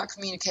are we not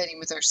communicating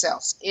with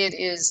ourselves? It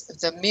is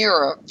the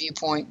mirror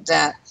viewpoint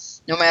that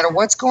no matter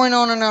what's going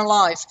on in our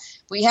life,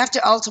 we have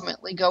to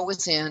ultimately go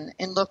within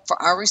and look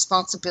for our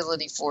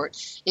responsibility for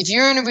it. If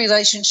you're in a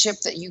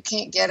relationship that you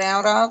can't get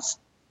out of,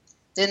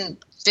 then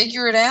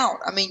figure it out.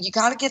 I mean, you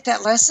got to get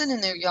that lesson in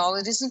there, y'all.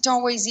 It isn't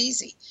always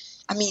easy.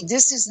 I mean,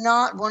 this is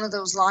not one of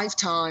those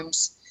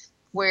lifetimes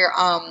where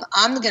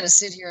I'm going to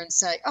sit here and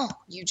say, oh,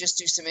 you just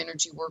do some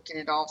energy work and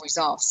it all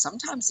resolves.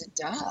 Sometimes it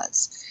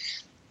does.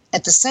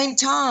 At the same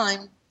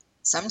time,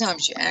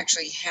 sometimes you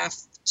actually have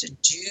to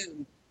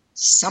do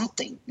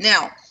something.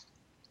 Now,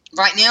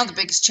 right now, the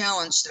biggest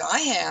challenge that I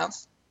have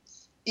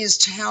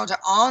is how to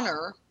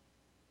honor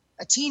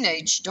a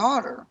teenage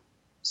daughter's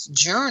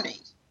journey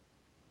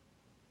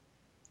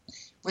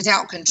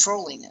without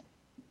controlling it,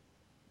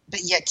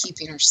 but yet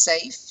keeping her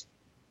safe.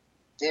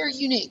 Very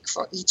unique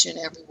for each and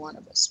every one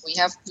of us. We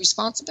have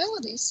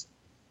responsibilities.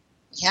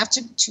 We have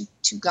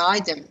to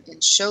guide them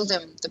and show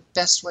them the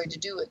best way to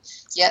do it.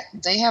 Yet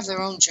they have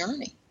their own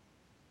journey.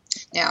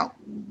 Now,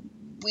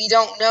 we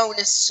don't know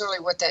necessarily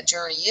what that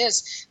journey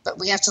is, but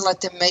we have to let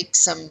them make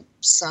some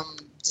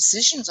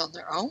decisions on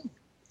their own.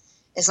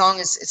 As long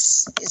as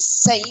it's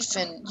safe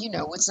and,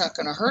 it's not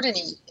going to hurt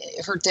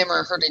them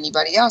or hurt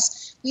anybody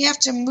else, we have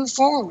to move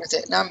forward with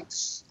it. And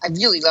I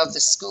really love the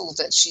school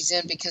that she's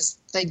in because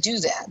they do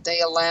that.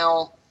 They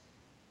allow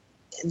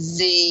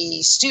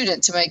the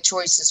student to make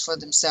choices for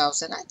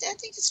themselves, and I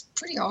think it's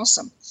pretty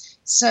awesome.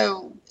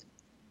 So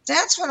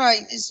that's what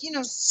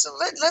so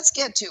let's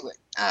get to it.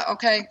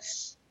 Okay.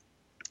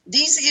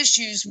 These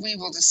issues we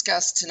will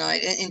discuss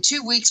tonight. In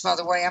 2 weeks, by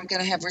the way, I'm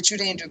going to have Richard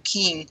Andrew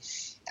King.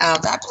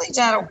 I believe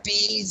that'll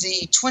be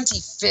the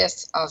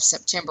 25th of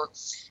September.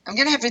 I'm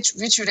going to have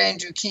Richard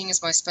Andrew King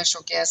as my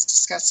special guest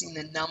discussing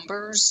the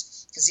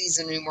numbers, because he's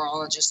a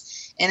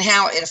numerologist, and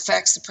how it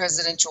affects the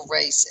presidential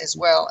race as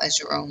well as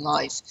your own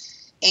life.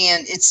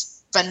 And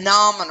it's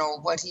phenomenal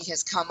what he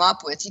has come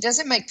up with. He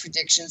doesn't make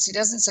predictions. He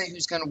doesn't say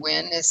who's going to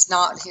win. It's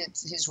not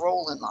his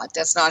role in life.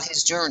 That's not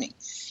his journey.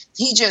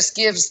 He just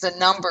gives the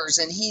numbers,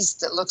 and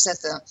looks at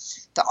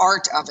the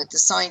art of it, the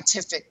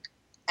scientific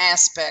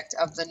aspect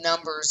of the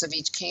numbers of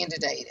each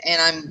candidate.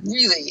 And I'm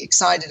really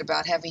excited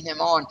about having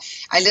him on.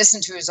 I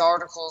listen to his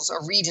articles,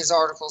 or read his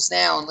articles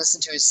now, and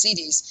listen to his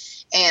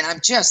CDs, and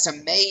I'm just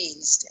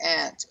amazed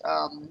at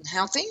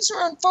how things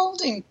are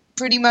unfolding.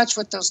 Pretty much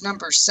what those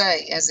numbers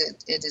say, as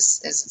it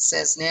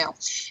says now.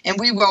 And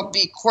we will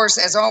be, of course,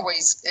 as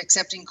always,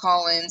 accepting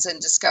call-ins and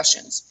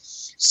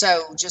discussions.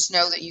 So just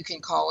know that you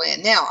can call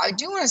in. Now, I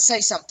do want to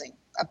say something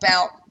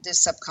about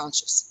this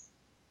subconscious.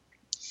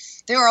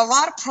 There are a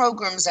lot of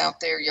programs out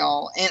there,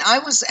 y'all. And I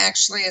was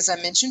actually, as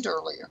I mentioned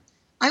earlier,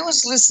 I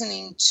was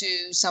listening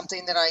to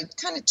something that I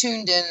kind of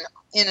tuned in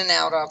and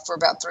out of for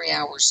about 3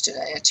 hours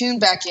today. I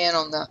tuned back in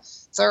on the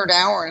third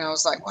hour, and I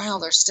was like, wow,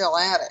 they're still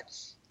at it.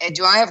 And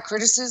do I have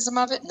criticism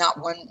of it? Not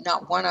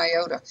one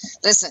iota.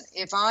 Listen,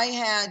 if I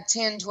had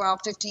 $10,000,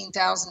 $12,000,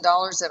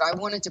 $15,000 that I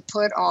wanted to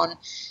put on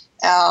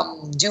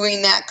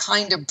doing that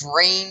kind of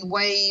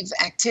brainwave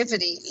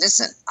activity,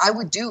 listen, I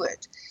would do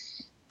it.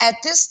 At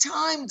this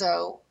time,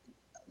 though,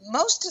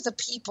 most of the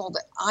people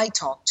that I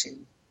talk to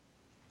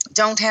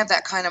don't have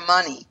that kind of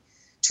money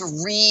to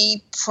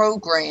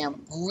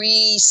reprogram,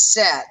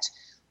 reset,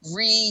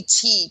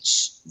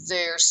 reteach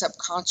their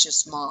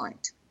subconscious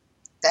mind.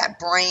 That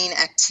brain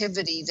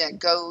activity that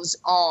goes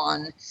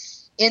on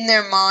in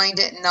their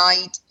mind at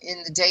night,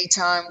 in the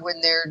daytime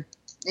when they're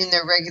in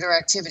their regular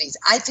activities.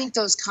 I think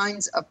those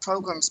kinds of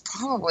programs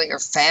probably are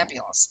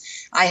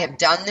fabulous. I have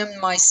done them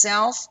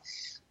myself.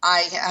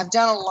 I have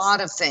done a lot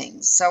of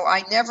things. So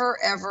I never,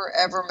 ever,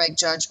 ever make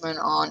judgment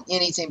on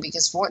anything,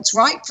 because what's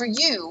right for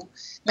you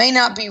may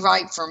not be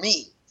right for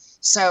me.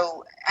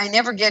 So I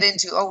never get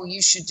into, oh,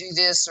 you should do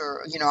this,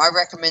 or, I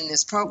recommend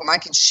this program. I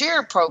can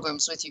share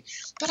programs with you.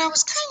 But I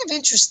was kind of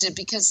interested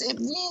because it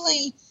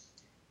really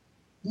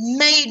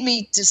made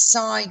me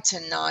decide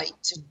tonight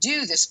to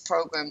do this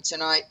program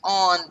tonight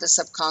on the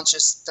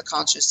subconscious, the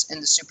conscious,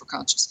 and the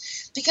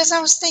superconscious. Because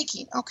I was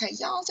thinking, okay,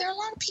 y'all, there are a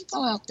lot of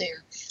people out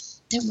there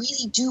that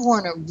really do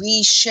want to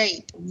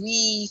reshape,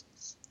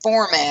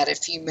 reformat,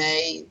 if you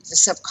may, the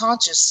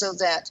subconscious so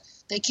that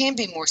They can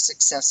be more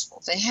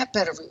successful. They have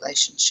better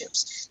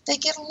relationships. They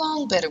get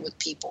along better with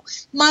people.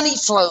 Money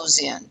flows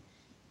in.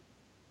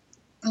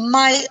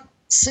 My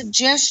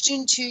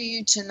suggestion to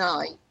you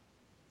tonight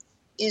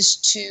is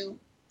to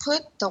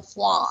put the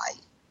why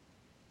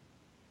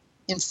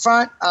in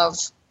front of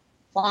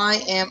why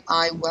am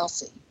I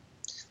wealthy?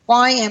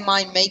 Why am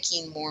I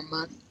making more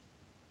money?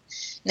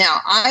 Now,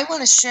 I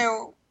want to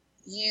show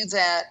you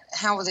that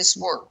how this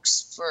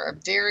works for a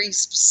very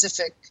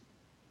specific,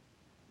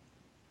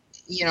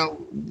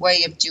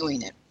 way of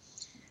doing it.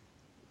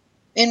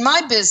 In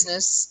my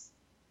business,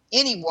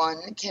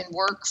 anyone can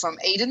work from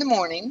 8 in the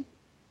morning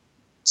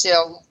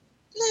till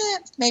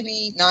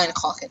maybe 9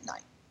 o'clock at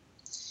night.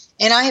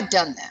 And I have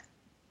done that.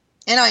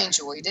 And I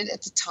enjoyed it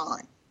at the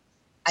time.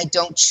 I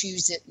don't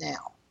choose it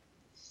now.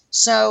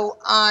 So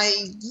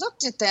I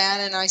looked at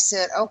that and I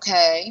said,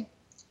 okay,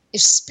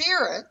 if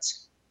spirit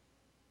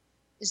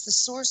is the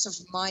source of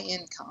my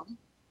income,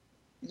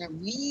 and I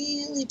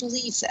really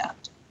believe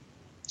that.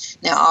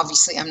 Now,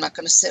 obviously, I'm not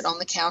going to sit on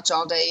the couch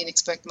all day and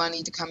expect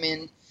money to come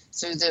in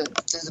through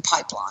the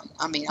pipeline.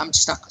 I mean, I'm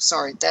just not,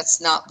 sorry,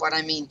 that's not what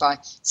I mean by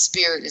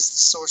spirit is the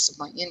source of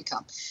my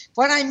income.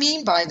 What I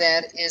mean by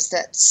that is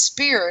that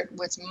spirit,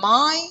 with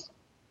my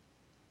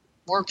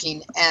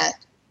working at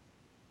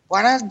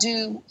what I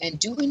do and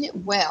doing it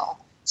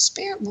well,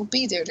 spirit will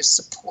be there to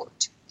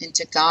support and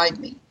to guide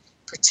me,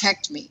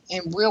 protect me,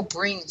 and will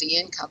bring the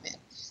income in.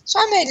 So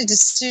I made a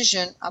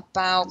decision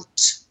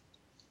about,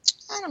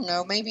 I don't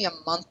know, maybe a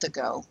month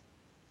ago,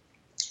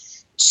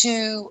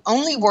 to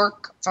only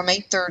work from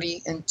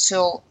 8:30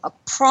 until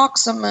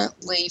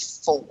approximately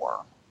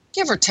 4,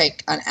 give or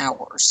take an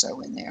hour or so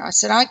in there. I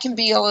said I can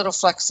be a little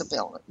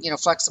flexible.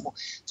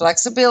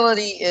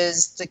 Flexibility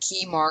is the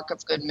key mark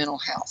of good mental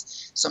health.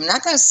 So I'm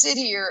not going to sit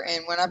here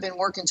and when I've been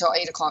working till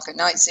 8 o'clock at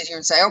night, sit here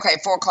and say, okay,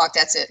 4 o'clock,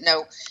 that's it.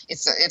 No,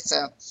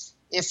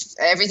 if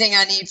everything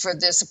I need for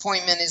this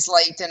appointment is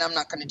late, then I'm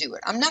not going to do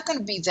it. I'm not going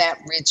to be that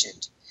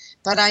rigid.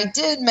 But I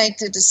did make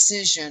the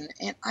decision,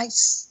 and it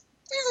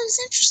was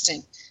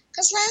interesting,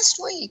 because last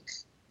week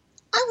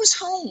I was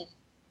home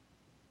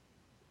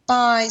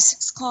by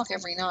 6 o'clock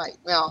every night.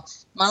 Well,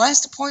 my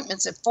last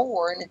appointment's at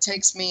 4, and it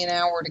takes me an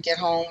hour to get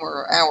home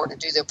or an hour to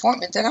do the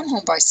appointment. Then I'm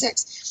home by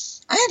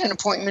 6. I had an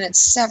appointment at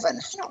 7.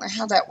 I don't know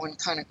how that one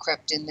kind of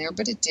crept in there,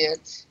 but it did.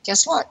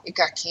 Guess what? It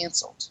got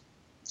canceled.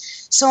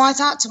 So I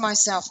thought to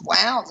myself,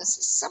 wow, this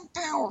is some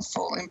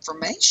powerful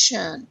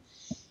information.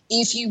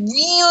 If you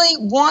really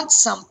want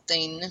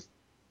something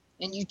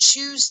and you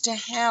choose to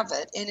have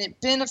it and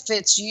it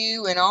benefits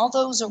you and all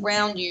those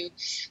around you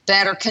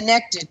that are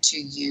connected to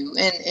you,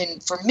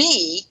 and for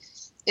me,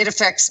 it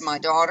affects my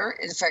daughter,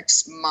 it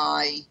affects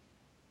my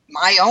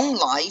own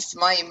life,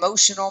 my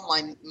emotional,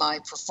 my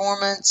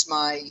performance,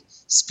 my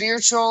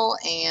spiritual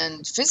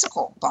and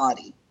physical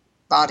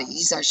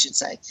bodies, I should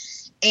say.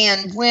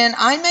 And when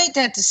I made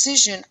that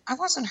decision, I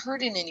wasn't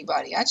hurting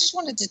anybody. I just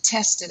wanted to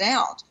test it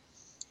out.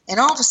 And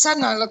all of a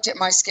sudden, I looked at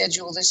my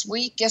schedule this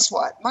week. Guess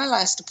what? My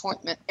last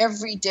appointment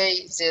every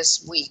day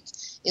this week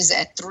is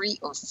at 3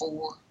 or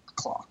 4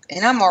 o'clock.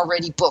 And I'm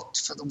already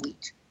booked for the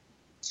week.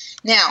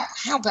 Now,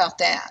 how about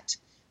that?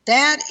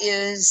 That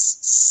is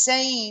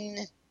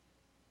saying,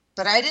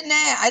 but I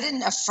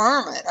didn't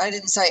affirm it. I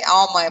didn't say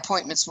all my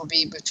appointments will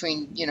be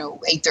between,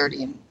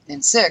 8:30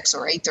 and 6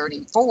 or 8:30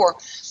 and 4.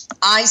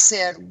 I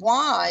said,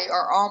 why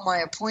are all my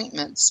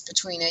appointments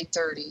between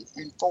 8:30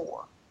 and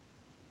 4?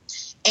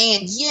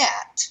 And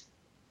yet,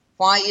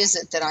 why is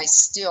it that I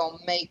still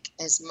make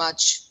as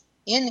much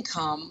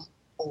income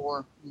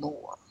or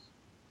more?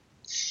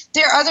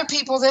 There are other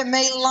people that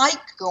may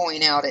like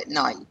going out at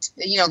night.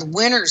 The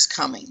winter's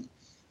coming.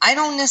 I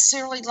don't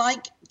necessarily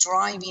like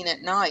driving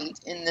at night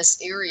in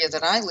this area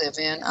that I live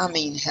in. I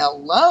mean,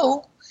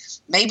 hello.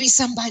 Maybe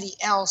somebody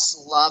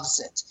else loves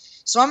it.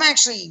 So I'm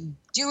actually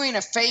doing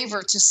a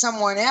favor to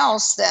someone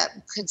else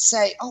that could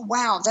say, oh,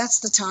 wow, that's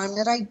the time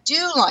that I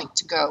do like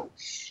to go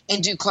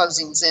and do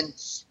closings and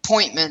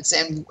appointments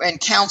and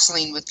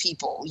counseling with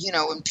people,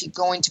 and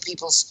going to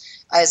people's,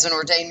 as an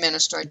ordained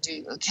minister, I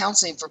do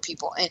counseling for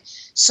people. And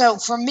so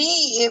for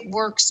me, it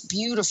works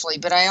beautifully,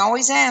 but I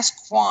always ask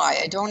why.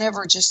 I don't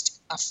ever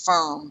just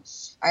affirm.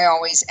 I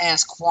always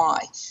ask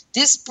why.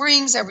 This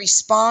brings a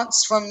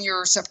response from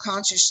your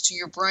subconscious to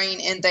your brain,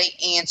 and they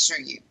answer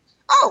you.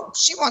 Oh,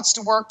 she wants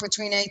to work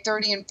between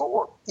 8:30 and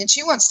 4, and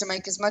she wants to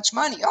make as much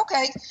money.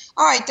 Okay,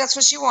 all right, that's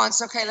what she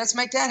wants. Okay, let's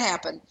make that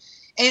happen.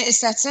 And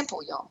it's that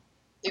simple, y'all.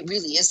 It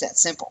really is that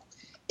simple.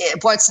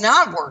 What's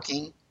not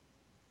working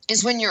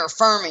is when you're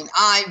affirming,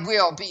 I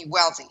will be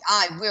wealthy,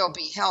 I will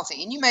be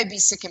healthy, and you may be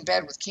sick in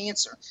bed with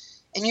cancer,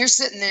 and you're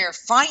sitting there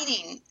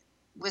fighting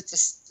with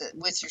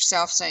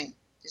yourself, saying,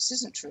 "This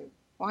isn't true.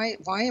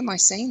 Why am I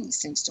saying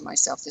these things to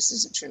myself? This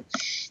isn't true."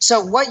 So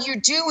what you're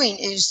doing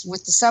is,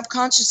 with the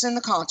subconscious and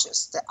the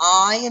conscious, the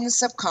I and the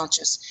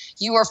subconscious,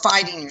 you are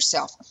fighting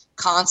yourself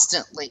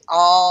constantly,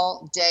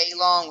 all day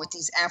long, with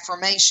these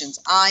affirmations.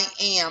 I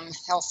am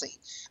healthy.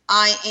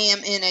 I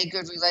am in a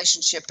good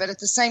relationship. But at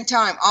the same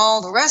time,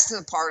 all the rest of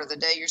the part of the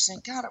day, you're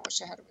saying, God, I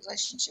wish I had a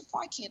relationship.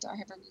 Why can't I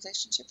have a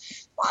relationship?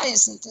 Why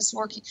isn't this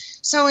working?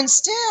 So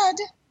instead,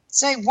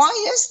 say, why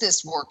is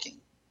this working?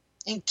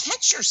 And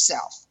catch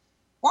yourself.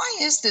 Why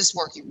is this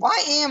working?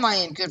 Why am I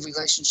in good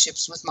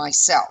relationships with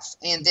myself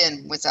and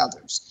then with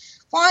others?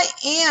 Why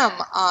am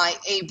I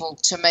able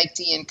to make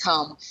the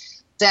income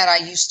that I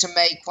used to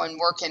make when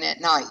working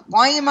at night?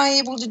 Why am I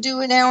able to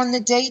do it now in the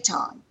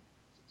daytime?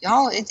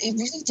 Y'all, it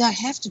really does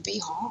have to be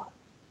hard.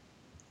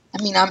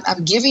 I mean,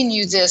 I'm giving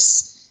you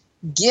this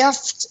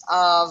gift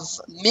of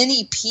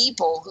many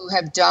people who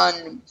have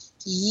done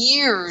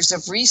years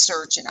of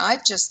research, and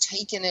I've just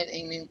taken it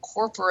and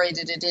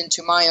incorporated it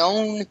into my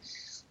own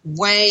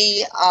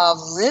way of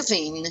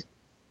living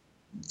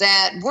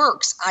that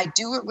works. I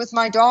do it with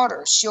my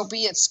daughter. She'll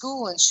be at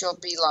school and she'll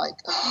be like,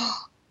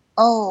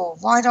 oh,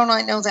 why don't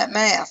I know that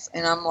math?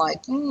 And I'm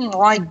like,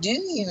 why do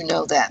you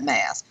know that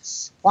math?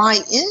 Why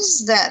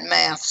is that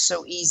math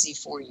so easy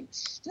for you?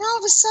 And all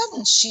of a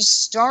sudden, she's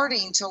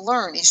starting to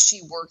learn. Is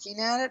she working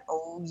at it?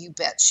 Oh, you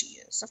bet she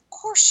is. Of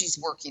course she's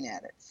working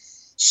at it.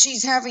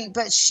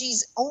 But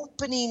she's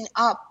opening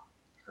up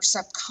her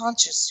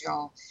subconscious,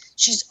 y'all.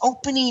 She's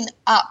opening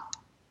up.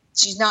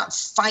 She's not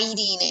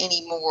fighting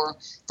anymore.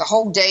 The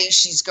whole day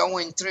she's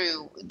going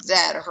through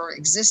that, her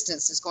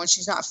existence is going,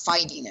 she's not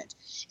fighting it.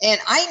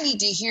 And I need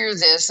to hear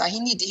this. I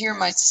need to hear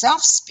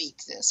myself speak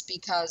this,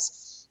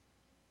 because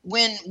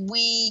when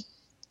we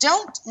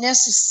don't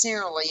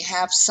necessarily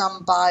have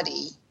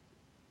somebody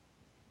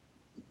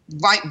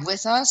right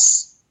with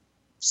us,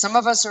 some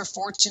of us are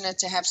fortunate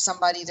to have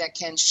somebody that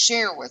can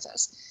share with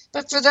us.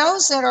 But for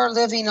those that are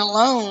living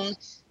alone,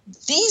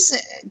 these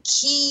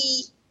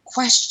key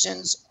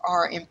questions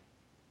are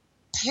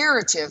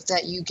imperative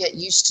that you get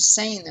used to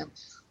saying them.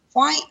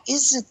 Why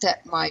is it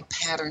that my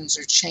patterns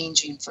are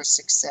changing for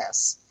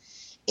success?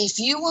 If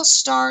you will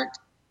start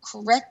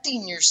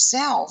correcting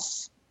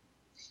yourself,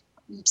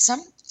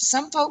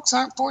 some folks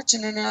aren't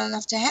fortunate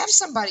enough to have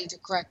somebody to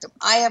correct them.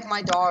 I have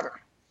my daughter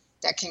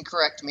that can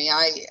correct me.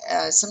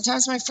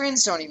 Sometimes my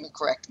friends don't even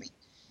correct me.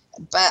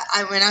 But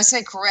when I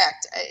say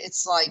correct,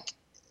 it's like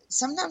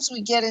sometimes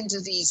we get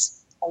into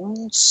these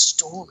old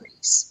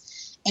stories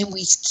and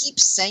we keep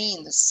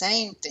saying the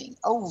same thing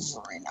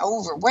over and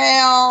over.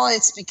 Well,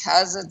 it's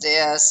because of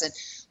this, and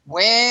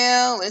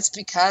well, it's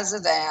because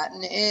of that.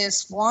 And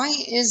why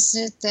is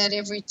it that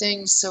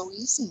everything's so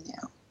easy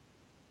now?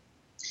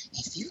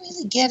 If you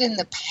really get in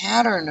the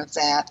pattern of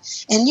that,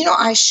 and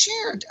I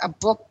shared a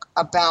book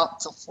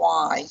about the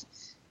why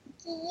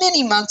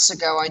many months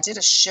ago. I did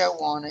a show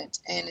on it,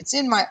 and it's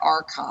in my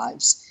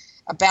archives,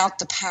 about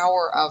the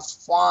power of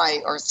why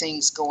are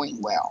things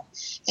going well.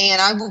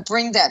 And I will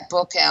bring that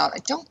book out.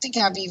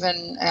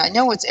 I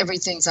know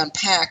everything's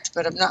unpacked,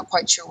 but I'm not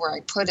quite sure where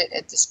I put it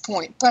at this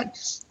point. But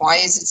why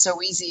is it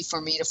so easy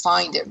for me to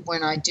find it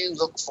when I do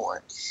look for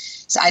it?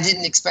 So I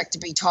didn't expect to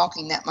be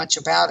talking that much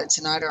about it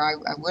tonight, or I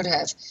would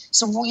have.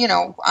 So,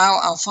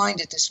 I'll find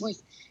it this week.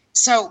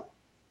 So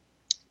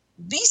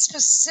be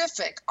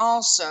specific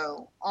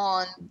also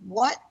on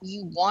what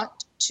you want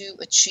to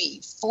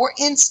achieve. For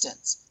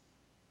instance,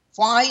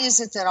 why is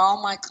it that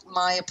all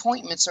my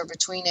appointments are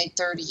between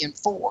 8:30 and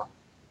 4?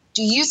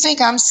 Do you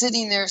think I'm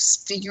sitting there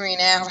figuring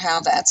out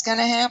how that's going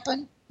to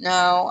happen?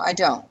 No, I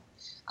don't.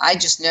 I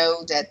just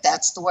know that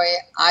that's the way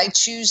I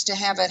choose to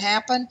have it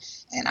happen,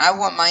 and I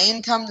want my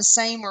income the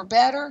same or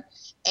better,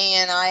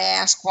 and I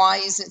ask, why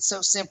is it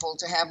so simple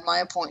to have my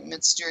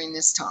appointments during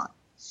this time?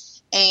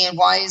 And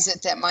why is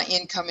it that my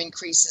income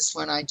increases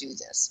when I do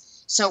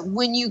this? So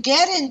when you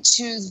get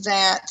into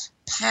that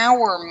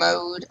power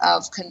mode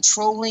of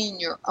controlling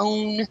your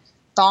own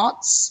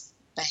thoughts,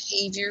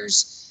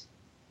 behaviors,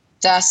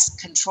 thus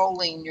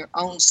controlling your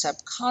own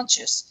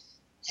subconscious,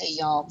 hey,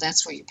 y'all,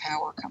 that's where your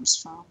power comes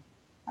from.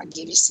 I'll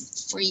give you some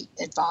free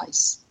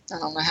advice. I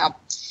don't know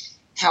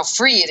how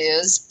free it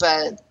is,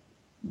 but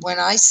when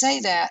I say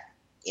that,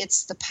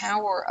 it's the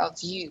power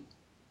of you.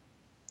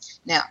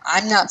 Now,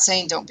 I'm not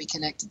saying don't be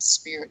connected to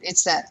spirit.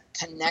 It's that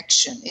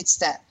connection. It's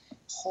that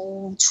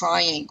whole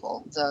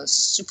triangle, the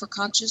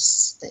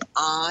superconscious, the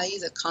I,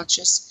 the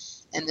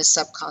conscious, and the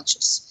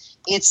subconscious.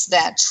 It's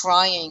that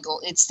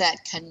triangle. It's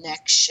that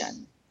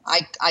connection.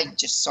 Let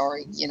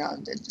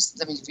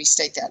me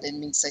restate that. I didn't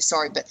mean to say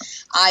sorry, but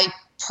I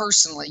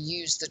personally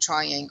use the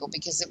triangle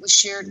because it was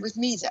shared with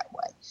me that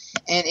way.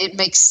 And it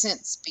makes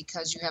sense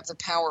because you have the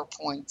power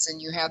points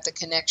and you have the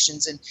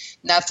connections, and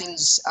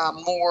nothing's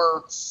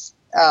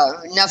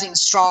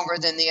nothing's stronger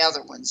than the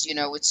other ones.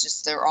 It's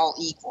just they're all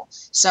equal.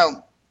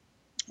 So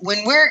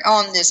when we're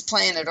on this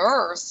planet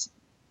Earth,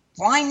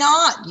 why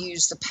not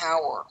use the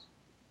power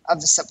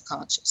of the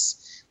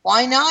subconscious?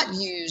 Why not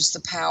use the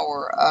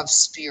power of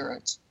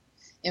spirit?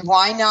 And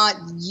why not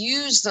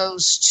use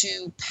those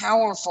two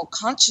powerful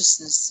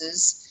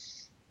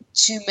consciousnesses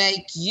to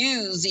make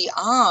you, the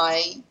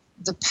I,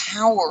 the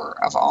power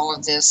of all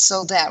of this,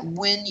 so that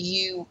when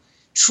you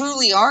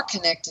truly are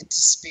connected to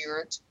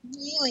spirit,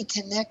 really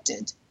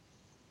connected,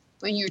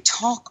 when you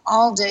talk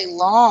all day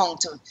long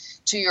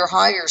to your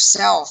higher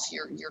self,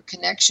 your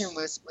connection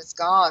with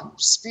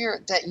God,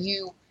 spirit, that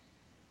you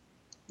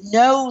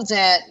know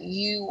that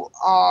you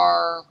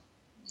are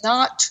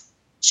not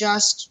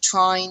just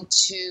trying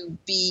to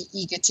be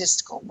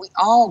egotistical. We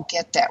all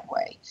get that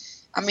way.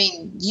 I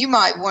mean, you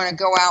might want to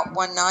go out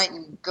one night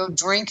and go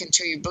drink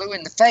until you're blue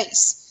in the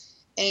face.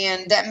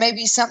 And that may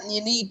be something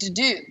you need to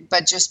do.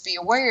 But just be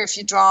aware, if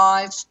you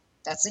drive,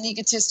 that's an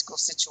egotistical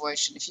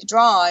situation. If you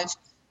drive,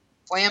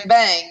 wham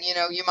bang,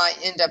 you might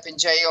end up in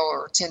jail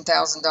or a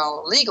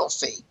 $10,000 legal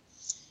fee.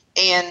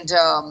 And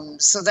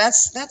so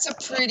that's a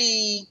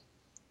pretty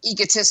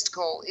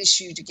egotistical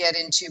issue to get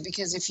into,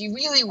 because if you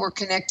really were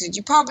connected,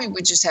 you probably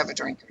would just have a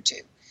drink or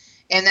two.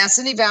 And that's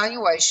an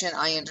evaluation.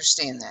 I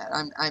understand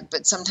that.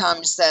 But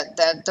sometimes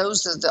that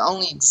those are the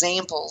only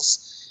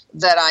examples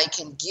that I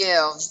can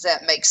give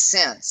that make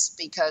sense,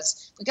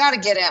 because we got to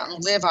get out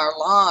and live our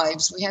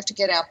lives. We have to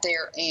get out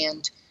there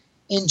and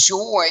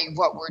enjoy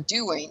what we're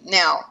doing.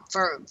 Now,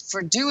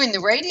 for doing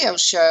the radio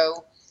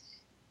show,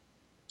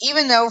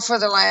 even though for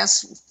the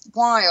last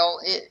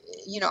while,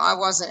 I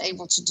wasn't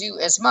able to do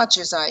as much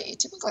as I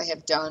typically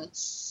have done,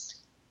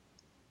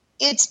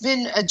 it's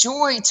been a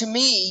joy to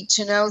me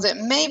to know that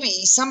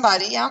maybe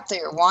somebody out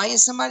there, why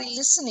is somebody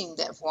listening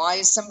to that? Why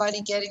is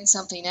somebody getting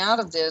something out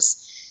of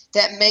this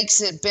that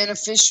makes it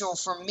beneficial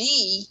for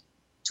me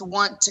to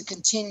want to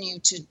continue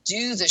to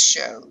do the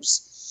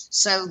shows?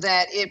 So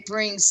that it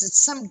brings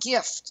some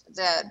gift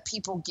that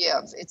people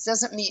give. It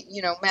doesn't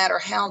matter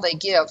how they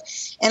give.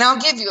 And I'll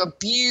give you a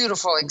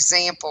beautiful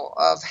example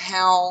of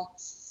how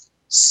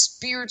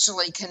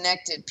spiritually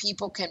connected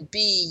people can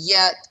be,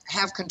 yet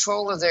have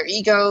control of their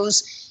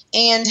egos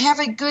and have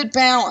a good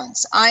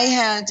balance. I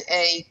had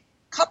a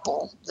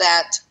couple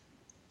that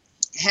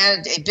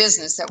had a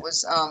business that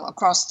was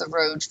across the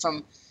road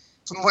from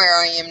where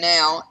I am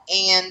now,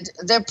 and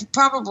they're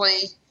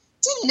probably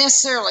didn't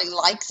necessarily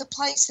like the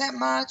place that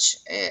much.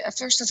 At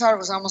first I thought it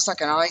was almost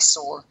like an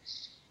eyesore.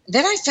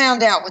 Then I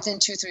found out within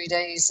 2-3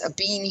 days of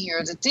being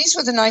here that these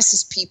were the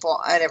nicest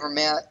people I'd ever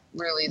met.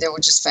 Really, they were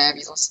just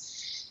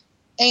fabulous.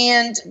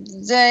 And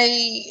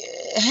they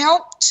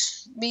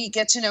helped me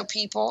get to know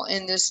people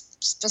in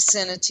this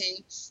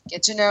vicinity,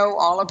 get to know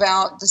all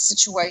about the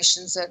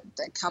situations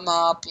that come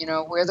up,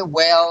 where the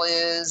well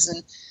is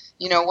and,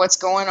 what's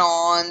going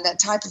on, that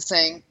type of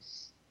thing.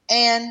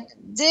 And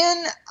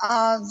then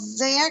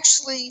they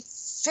actually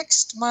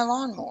fixed my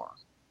lawnmower.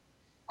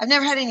 I've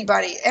never had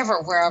anybody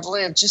ever where I've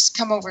lived just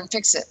come over and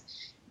fix it.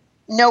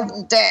 No,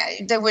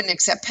 they wouldn't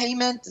accept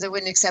payment. They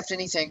wouldn't accept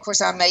anything. Of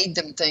course, I made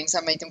them things.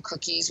 I made them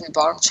cookies. We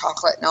bought them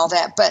chocolate and all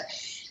that. But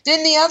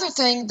then the other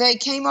thing, they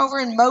came over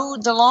and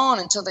mowed the lawn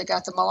until they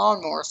got the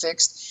lawnmower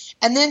fixed.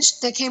 And then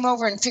they came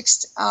over and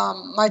fixed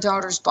my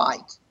daughter's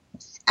bike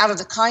out of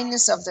the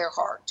kindness of their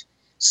heart.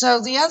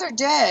 So the other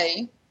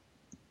day,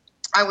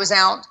 I was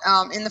out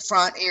in the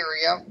front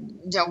area,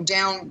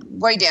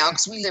 way down,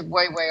 because we live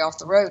way, way off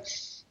the road.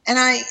 And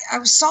I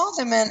saw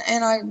them,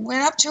 and I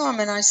went up to them,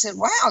 and I said,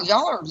 wow,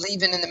 y'all are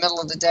leaving in the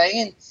middle of the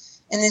day.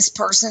 And this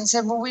person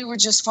said, well, we were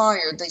just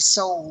fired. They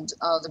sold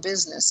the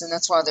business, and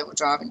that's why they were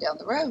driving down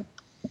the road.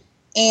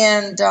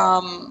 And,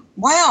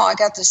 wow, I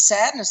got this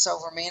sadness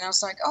over me, and I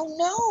was like,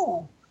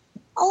 oh,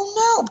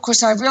 no. Of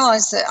course, I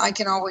realized that I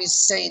can always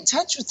stay in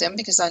touch with them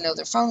because I know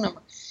their phone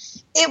number.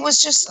 It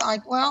was just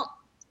like, well,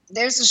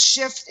 there's a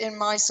shift in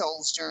my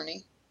soul's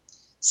journey.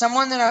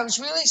 Someone that I was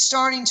really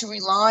starting to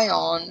rely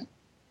on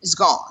is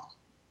gone.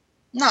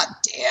 Not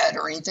dead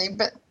or anything,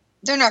 but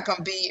they're not going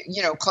to be,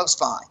 close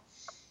by.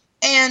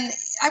 And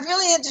I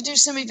really had to do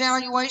some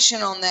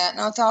evaluation on that.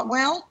 And I thought,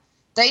 well,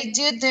 they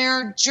did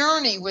their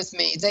journey with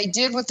me. They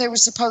did what they were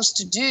supposed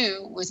to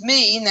do with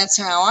me, and that's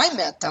how I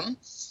met them.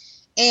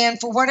 And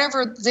for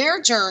whatever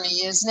their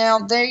journey is now,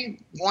 they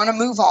want to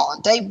move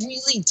on. They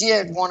really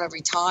did want to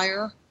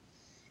retire.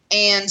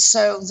 And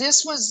so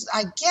this was,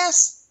 I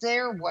guess,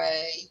 their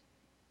way,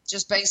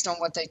 just based on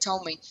what they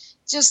told me,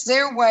 just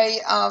their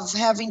way of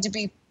having to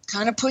be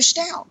kind of pushed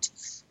out.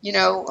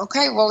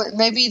 Okay, well,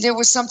 maybe there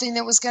was something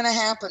that was going to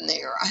happen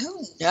there.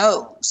 Who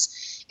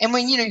knows? And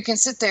when, you can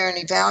sit there and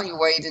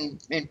evaluate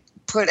and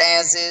put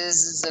as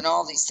is and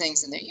all these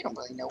things in there, you don't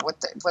really know what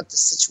the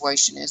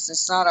situation is.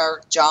 It's not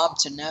our job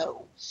to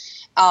know.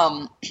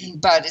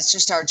 But it's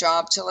just our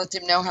job to let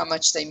them know how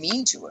much they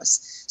mean to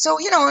us. So,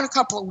 in a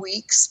couple of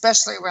weeks,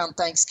 especially around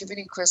Thanksgiving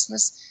and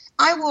Christmas,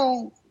 I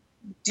will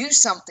do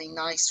something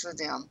nice for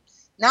them.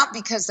 Not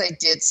because they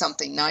did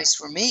something nice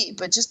for me,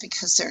 but just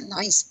because they're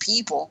nice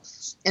people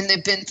and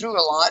they've been through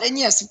a lot. And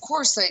yes, of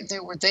course, they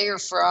were there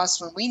for us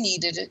when we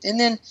needed it. And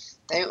then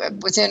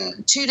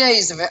within 2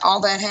 days of all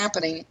that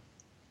happening,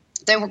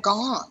 they were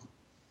gone.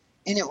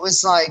 And it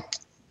was like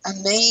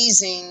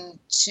amazing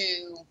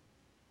to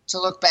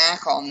look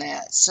back on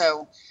that.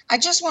 So I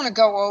just want to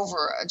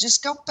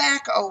go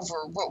back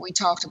over what we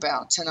talked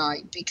about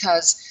tonight,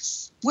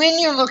 because when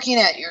you're looking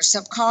at your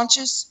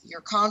subconscious,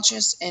 your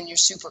conscious, and your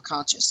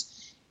superconscious,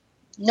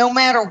 no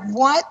matter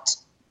what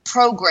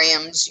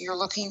programs you're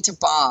looking to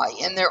buy,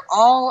 and they're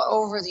all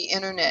over the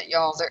internet,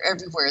 y'all. They're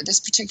everywhere.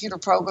 This particular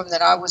program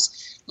that I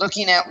was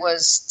looking at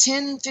was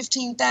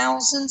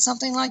 15,000,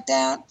 something like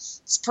that.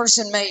 This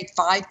person made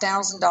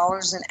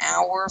 $5,000 an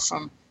hour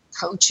from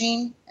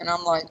coaching, and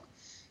I'm like,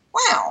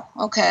 wow,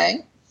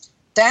 okay,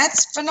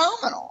 that's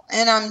phenomenal.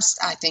 And I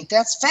think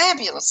that's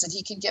fabulous that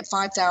he can get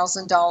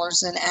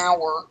 $5,000 an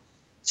hour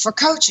for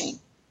coaching.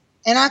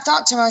 And I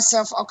thought to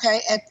myself,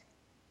 okay, at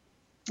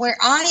where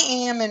I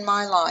am in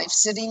my life,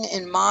 sitting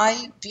in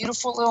my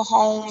beautiful little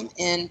home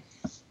in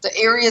the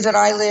area that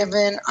I live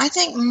in, I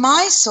think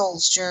my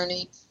soul's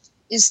journey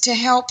is to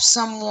help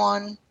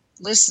someone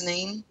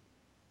listening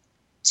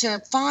to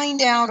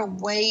find out a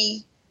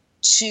way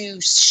to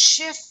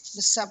shift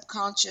the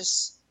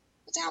subconscious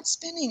without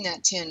spending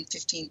that $10,000,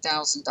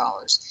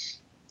 $15,000.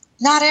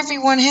 Not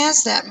everyone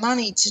has that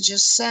money to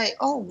just say,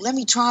 oh, let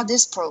me try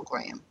this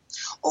program.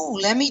 Oh,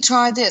 let me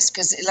try this.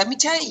 Because let me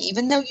tell you,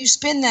 even though you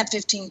spend that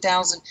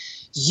 $15,000,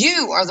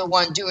 you are the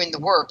one doing the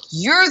work.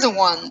 You're the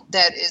one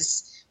that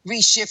is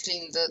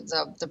reshifting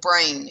the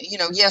brain.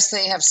 Yes,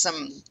 they have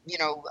some,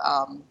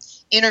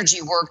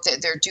 energy work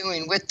that they're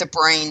doing with the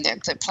brain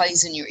that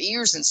plays in your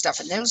ears and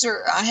stuff. And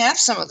I have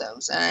some of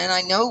those, and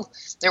I know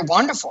they're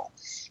wonderful.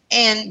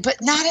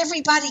 But not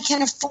everybody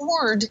can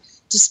afford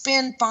to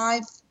spend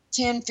 $5,000,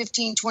 $10,000,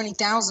 $15,000,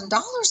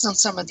 $20,000 on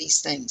some of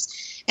these things.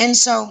 And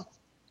so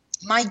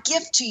my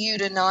gift to you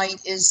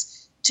tonight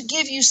is to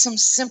give you some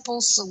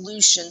simple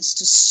solutions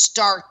to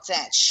start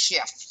that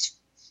shift.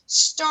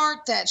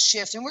 Start that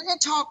shift. And we're going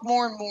to talk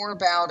more and more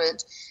about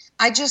it.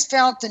 I just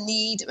felt the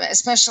need,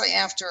 especially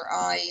after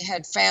I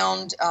had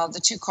found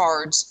the two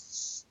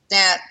cards,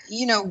 that,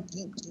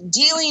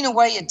 dealing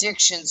away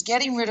addictions,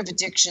 getting rid of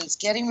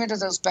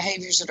those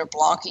behaviors that are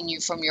blocking you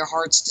from your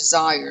heart's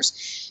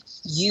desires,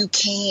 you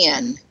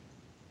can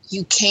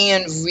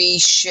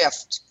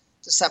reshift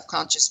the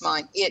subconscious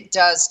mind. It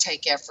does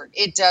take effort.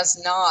 It does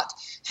not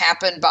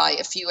happen by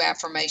a few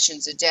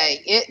affirmations a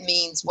day. It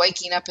means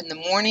waking up in the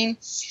morning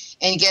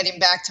and getting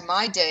back to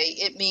my day.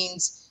 It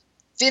means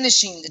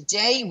finishing the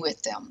day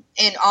with them,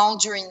 and all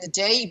during the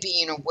day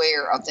being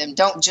aware of them.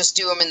 Don't just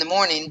do them in the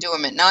morning, do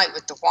them at night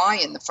with the why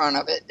in the front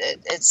of it.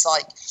 It's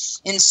like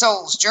in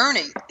Soul's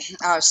Journey,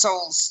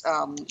 Soul's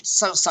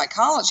Soul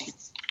Psychology,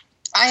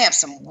 I have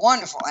some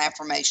wonderful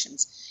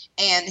affirmations.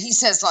 And he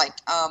says,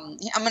 I'm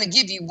going to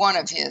give you one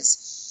of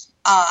his.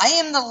 I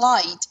am the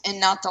light and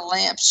not the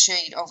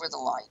lampshade over the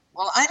light.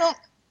 Well, I don't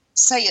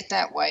say it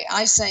that way.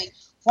 I say,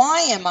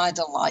 why am I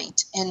the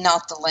light and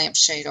not the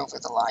lampshade over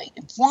the light?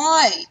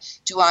 Why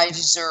do I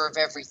deserve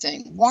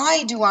everything?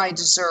 Why do I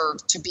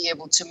deserve to be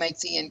able to make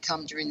the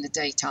income during the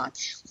daytime?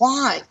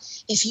 Why?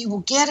 If you will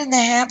get in the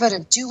habit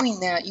of doing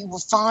that, you will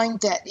find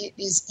that it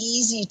is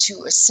easy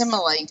to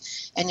assimilate,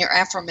 and your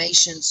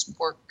affirmations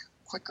work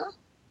quicker,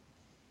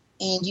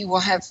 and you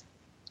will have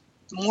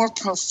more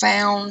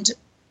profound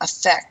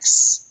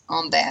effects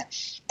on that.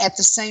 At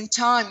the same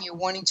time, you're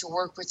wanting to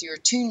work with your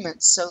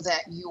attunement so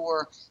that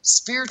your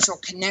spiritual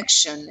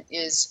connection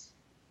is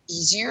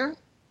easier,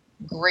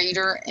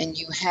 greater, and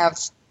you have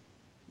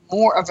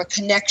more of a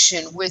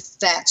connection with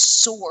that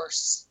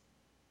source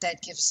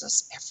that gives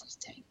us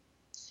everything.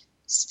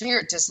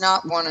 Spirit does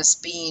not want us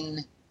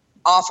being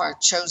off our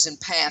chosen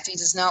path. He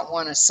does not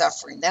want us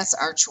suffering. That's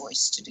our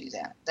choice to do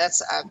that. That's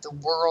the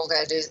world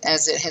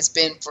as it has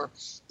been for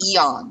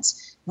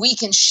eons. We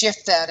can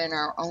shift that in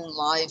our own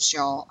lives,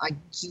 y'all.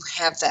 You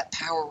have that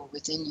power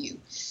within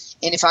you.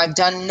 And if I've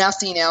done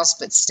nothing else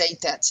but state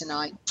that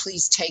tonight,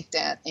 please take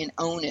that and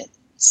own it.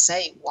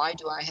 Say, why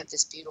do I have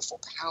this beautiful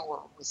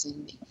power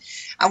within me?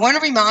 I want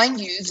to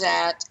remind you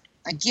that,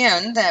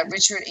 again, that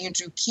Richard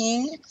Andrew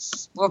King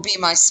will be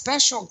my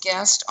special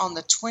guest on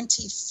the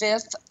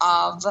 25th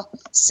of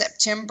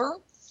September.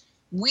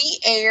 We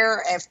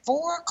air at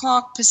 4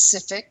 o'clock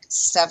Pacific,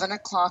 7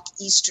 o'clock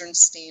Eastern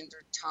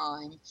Standard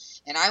Time.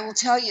 And I will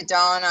tell you,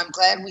 Don, I'm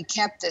glad we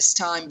kept this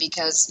time,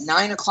 because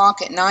 9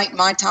 o'clock at night,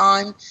 my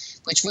time,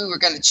 which we were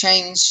going to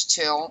change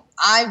till,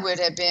 I would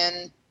have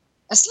been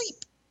asleep.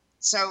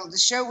 So the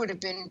show would have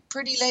been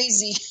pretty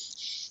lazy.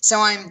 So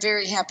I'm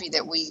very happy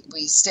that we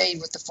stayed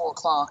with the 4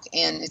 o'clock.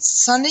 And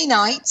it's Sunday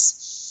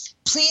nights.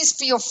 Please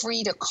feel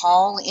free to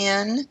call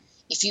in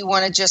if you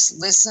want to just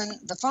listen.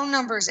 The phone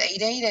number is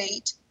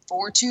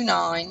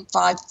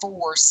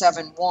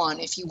 888-429-5471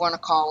 if you want to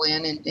call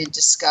in and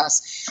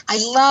discuss. I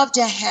love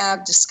to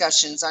have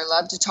discussions. I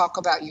love to talk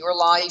about your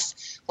life,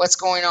 what's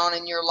going on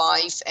in your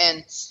life.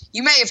 And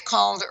you may have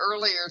called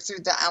earlier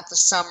throughout the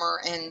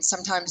summer, and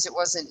sometimes it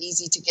wasn't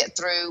easy to get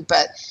through,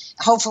 but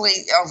hopefully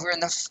over in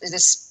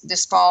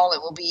this fall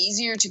it will be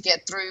easier to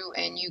get through,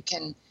 and you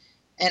can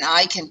and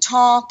I can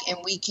talk, and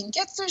we can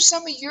get through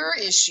some of your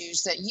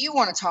issues that you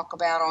want to talk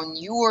about on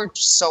your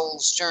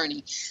soul's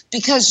journey,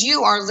 because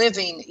you are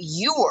living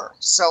your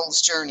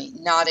soul's journey,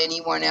 not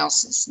anyone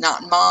else's,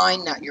 not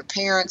mine, not your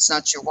parents,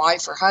 not your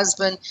wife or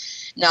husband,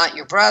 not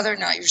your brother,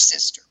 not your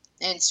sister,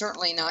 and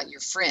certainly not your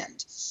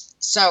friend.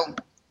 So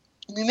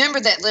remember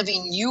that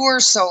living your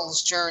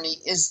soul's journey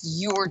is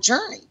your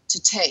journey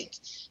to take.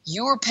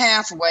 your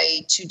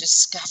pathway to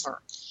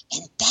discover.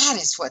 And that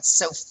is what's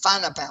so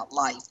fun about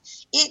life.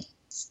 It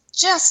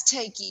just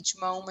take each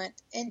moment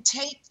and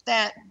take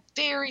that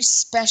very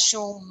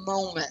special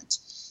moment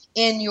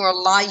in your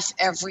life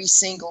every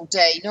single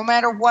day. No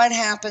matter what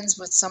happens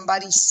with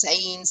somebody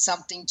saying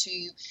something to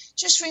you,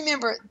 just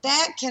remember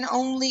that can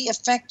only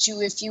affect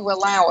you if you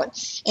allow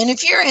it. And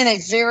if you're in a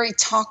very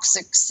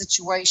toxic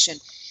situation,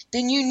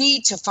 then you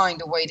need to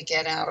find a way to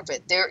get out of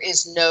it. There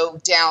is no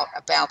doubt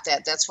about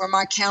that. That's where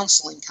my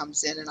counseling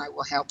comes in, and I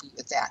will help you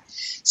with that.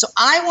 So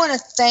I want to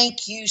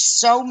thank you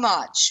so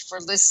much for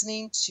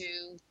listening to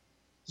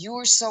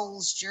Your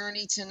Soul's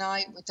Journey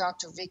tonight with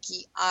Dr.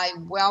 Vicki. I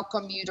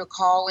welcome you to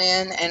call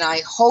in, and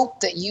I hope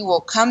that you will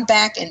come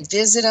back and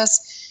visit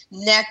us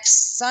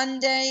next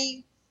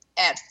Sunday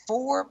at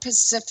 4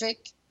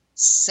 Pacific,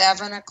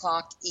 7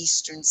 o'clock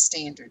Eastern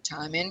Standard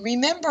Time. And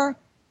remember,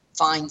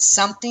 find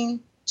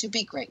something to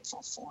be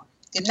grateful for.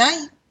 Good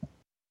night.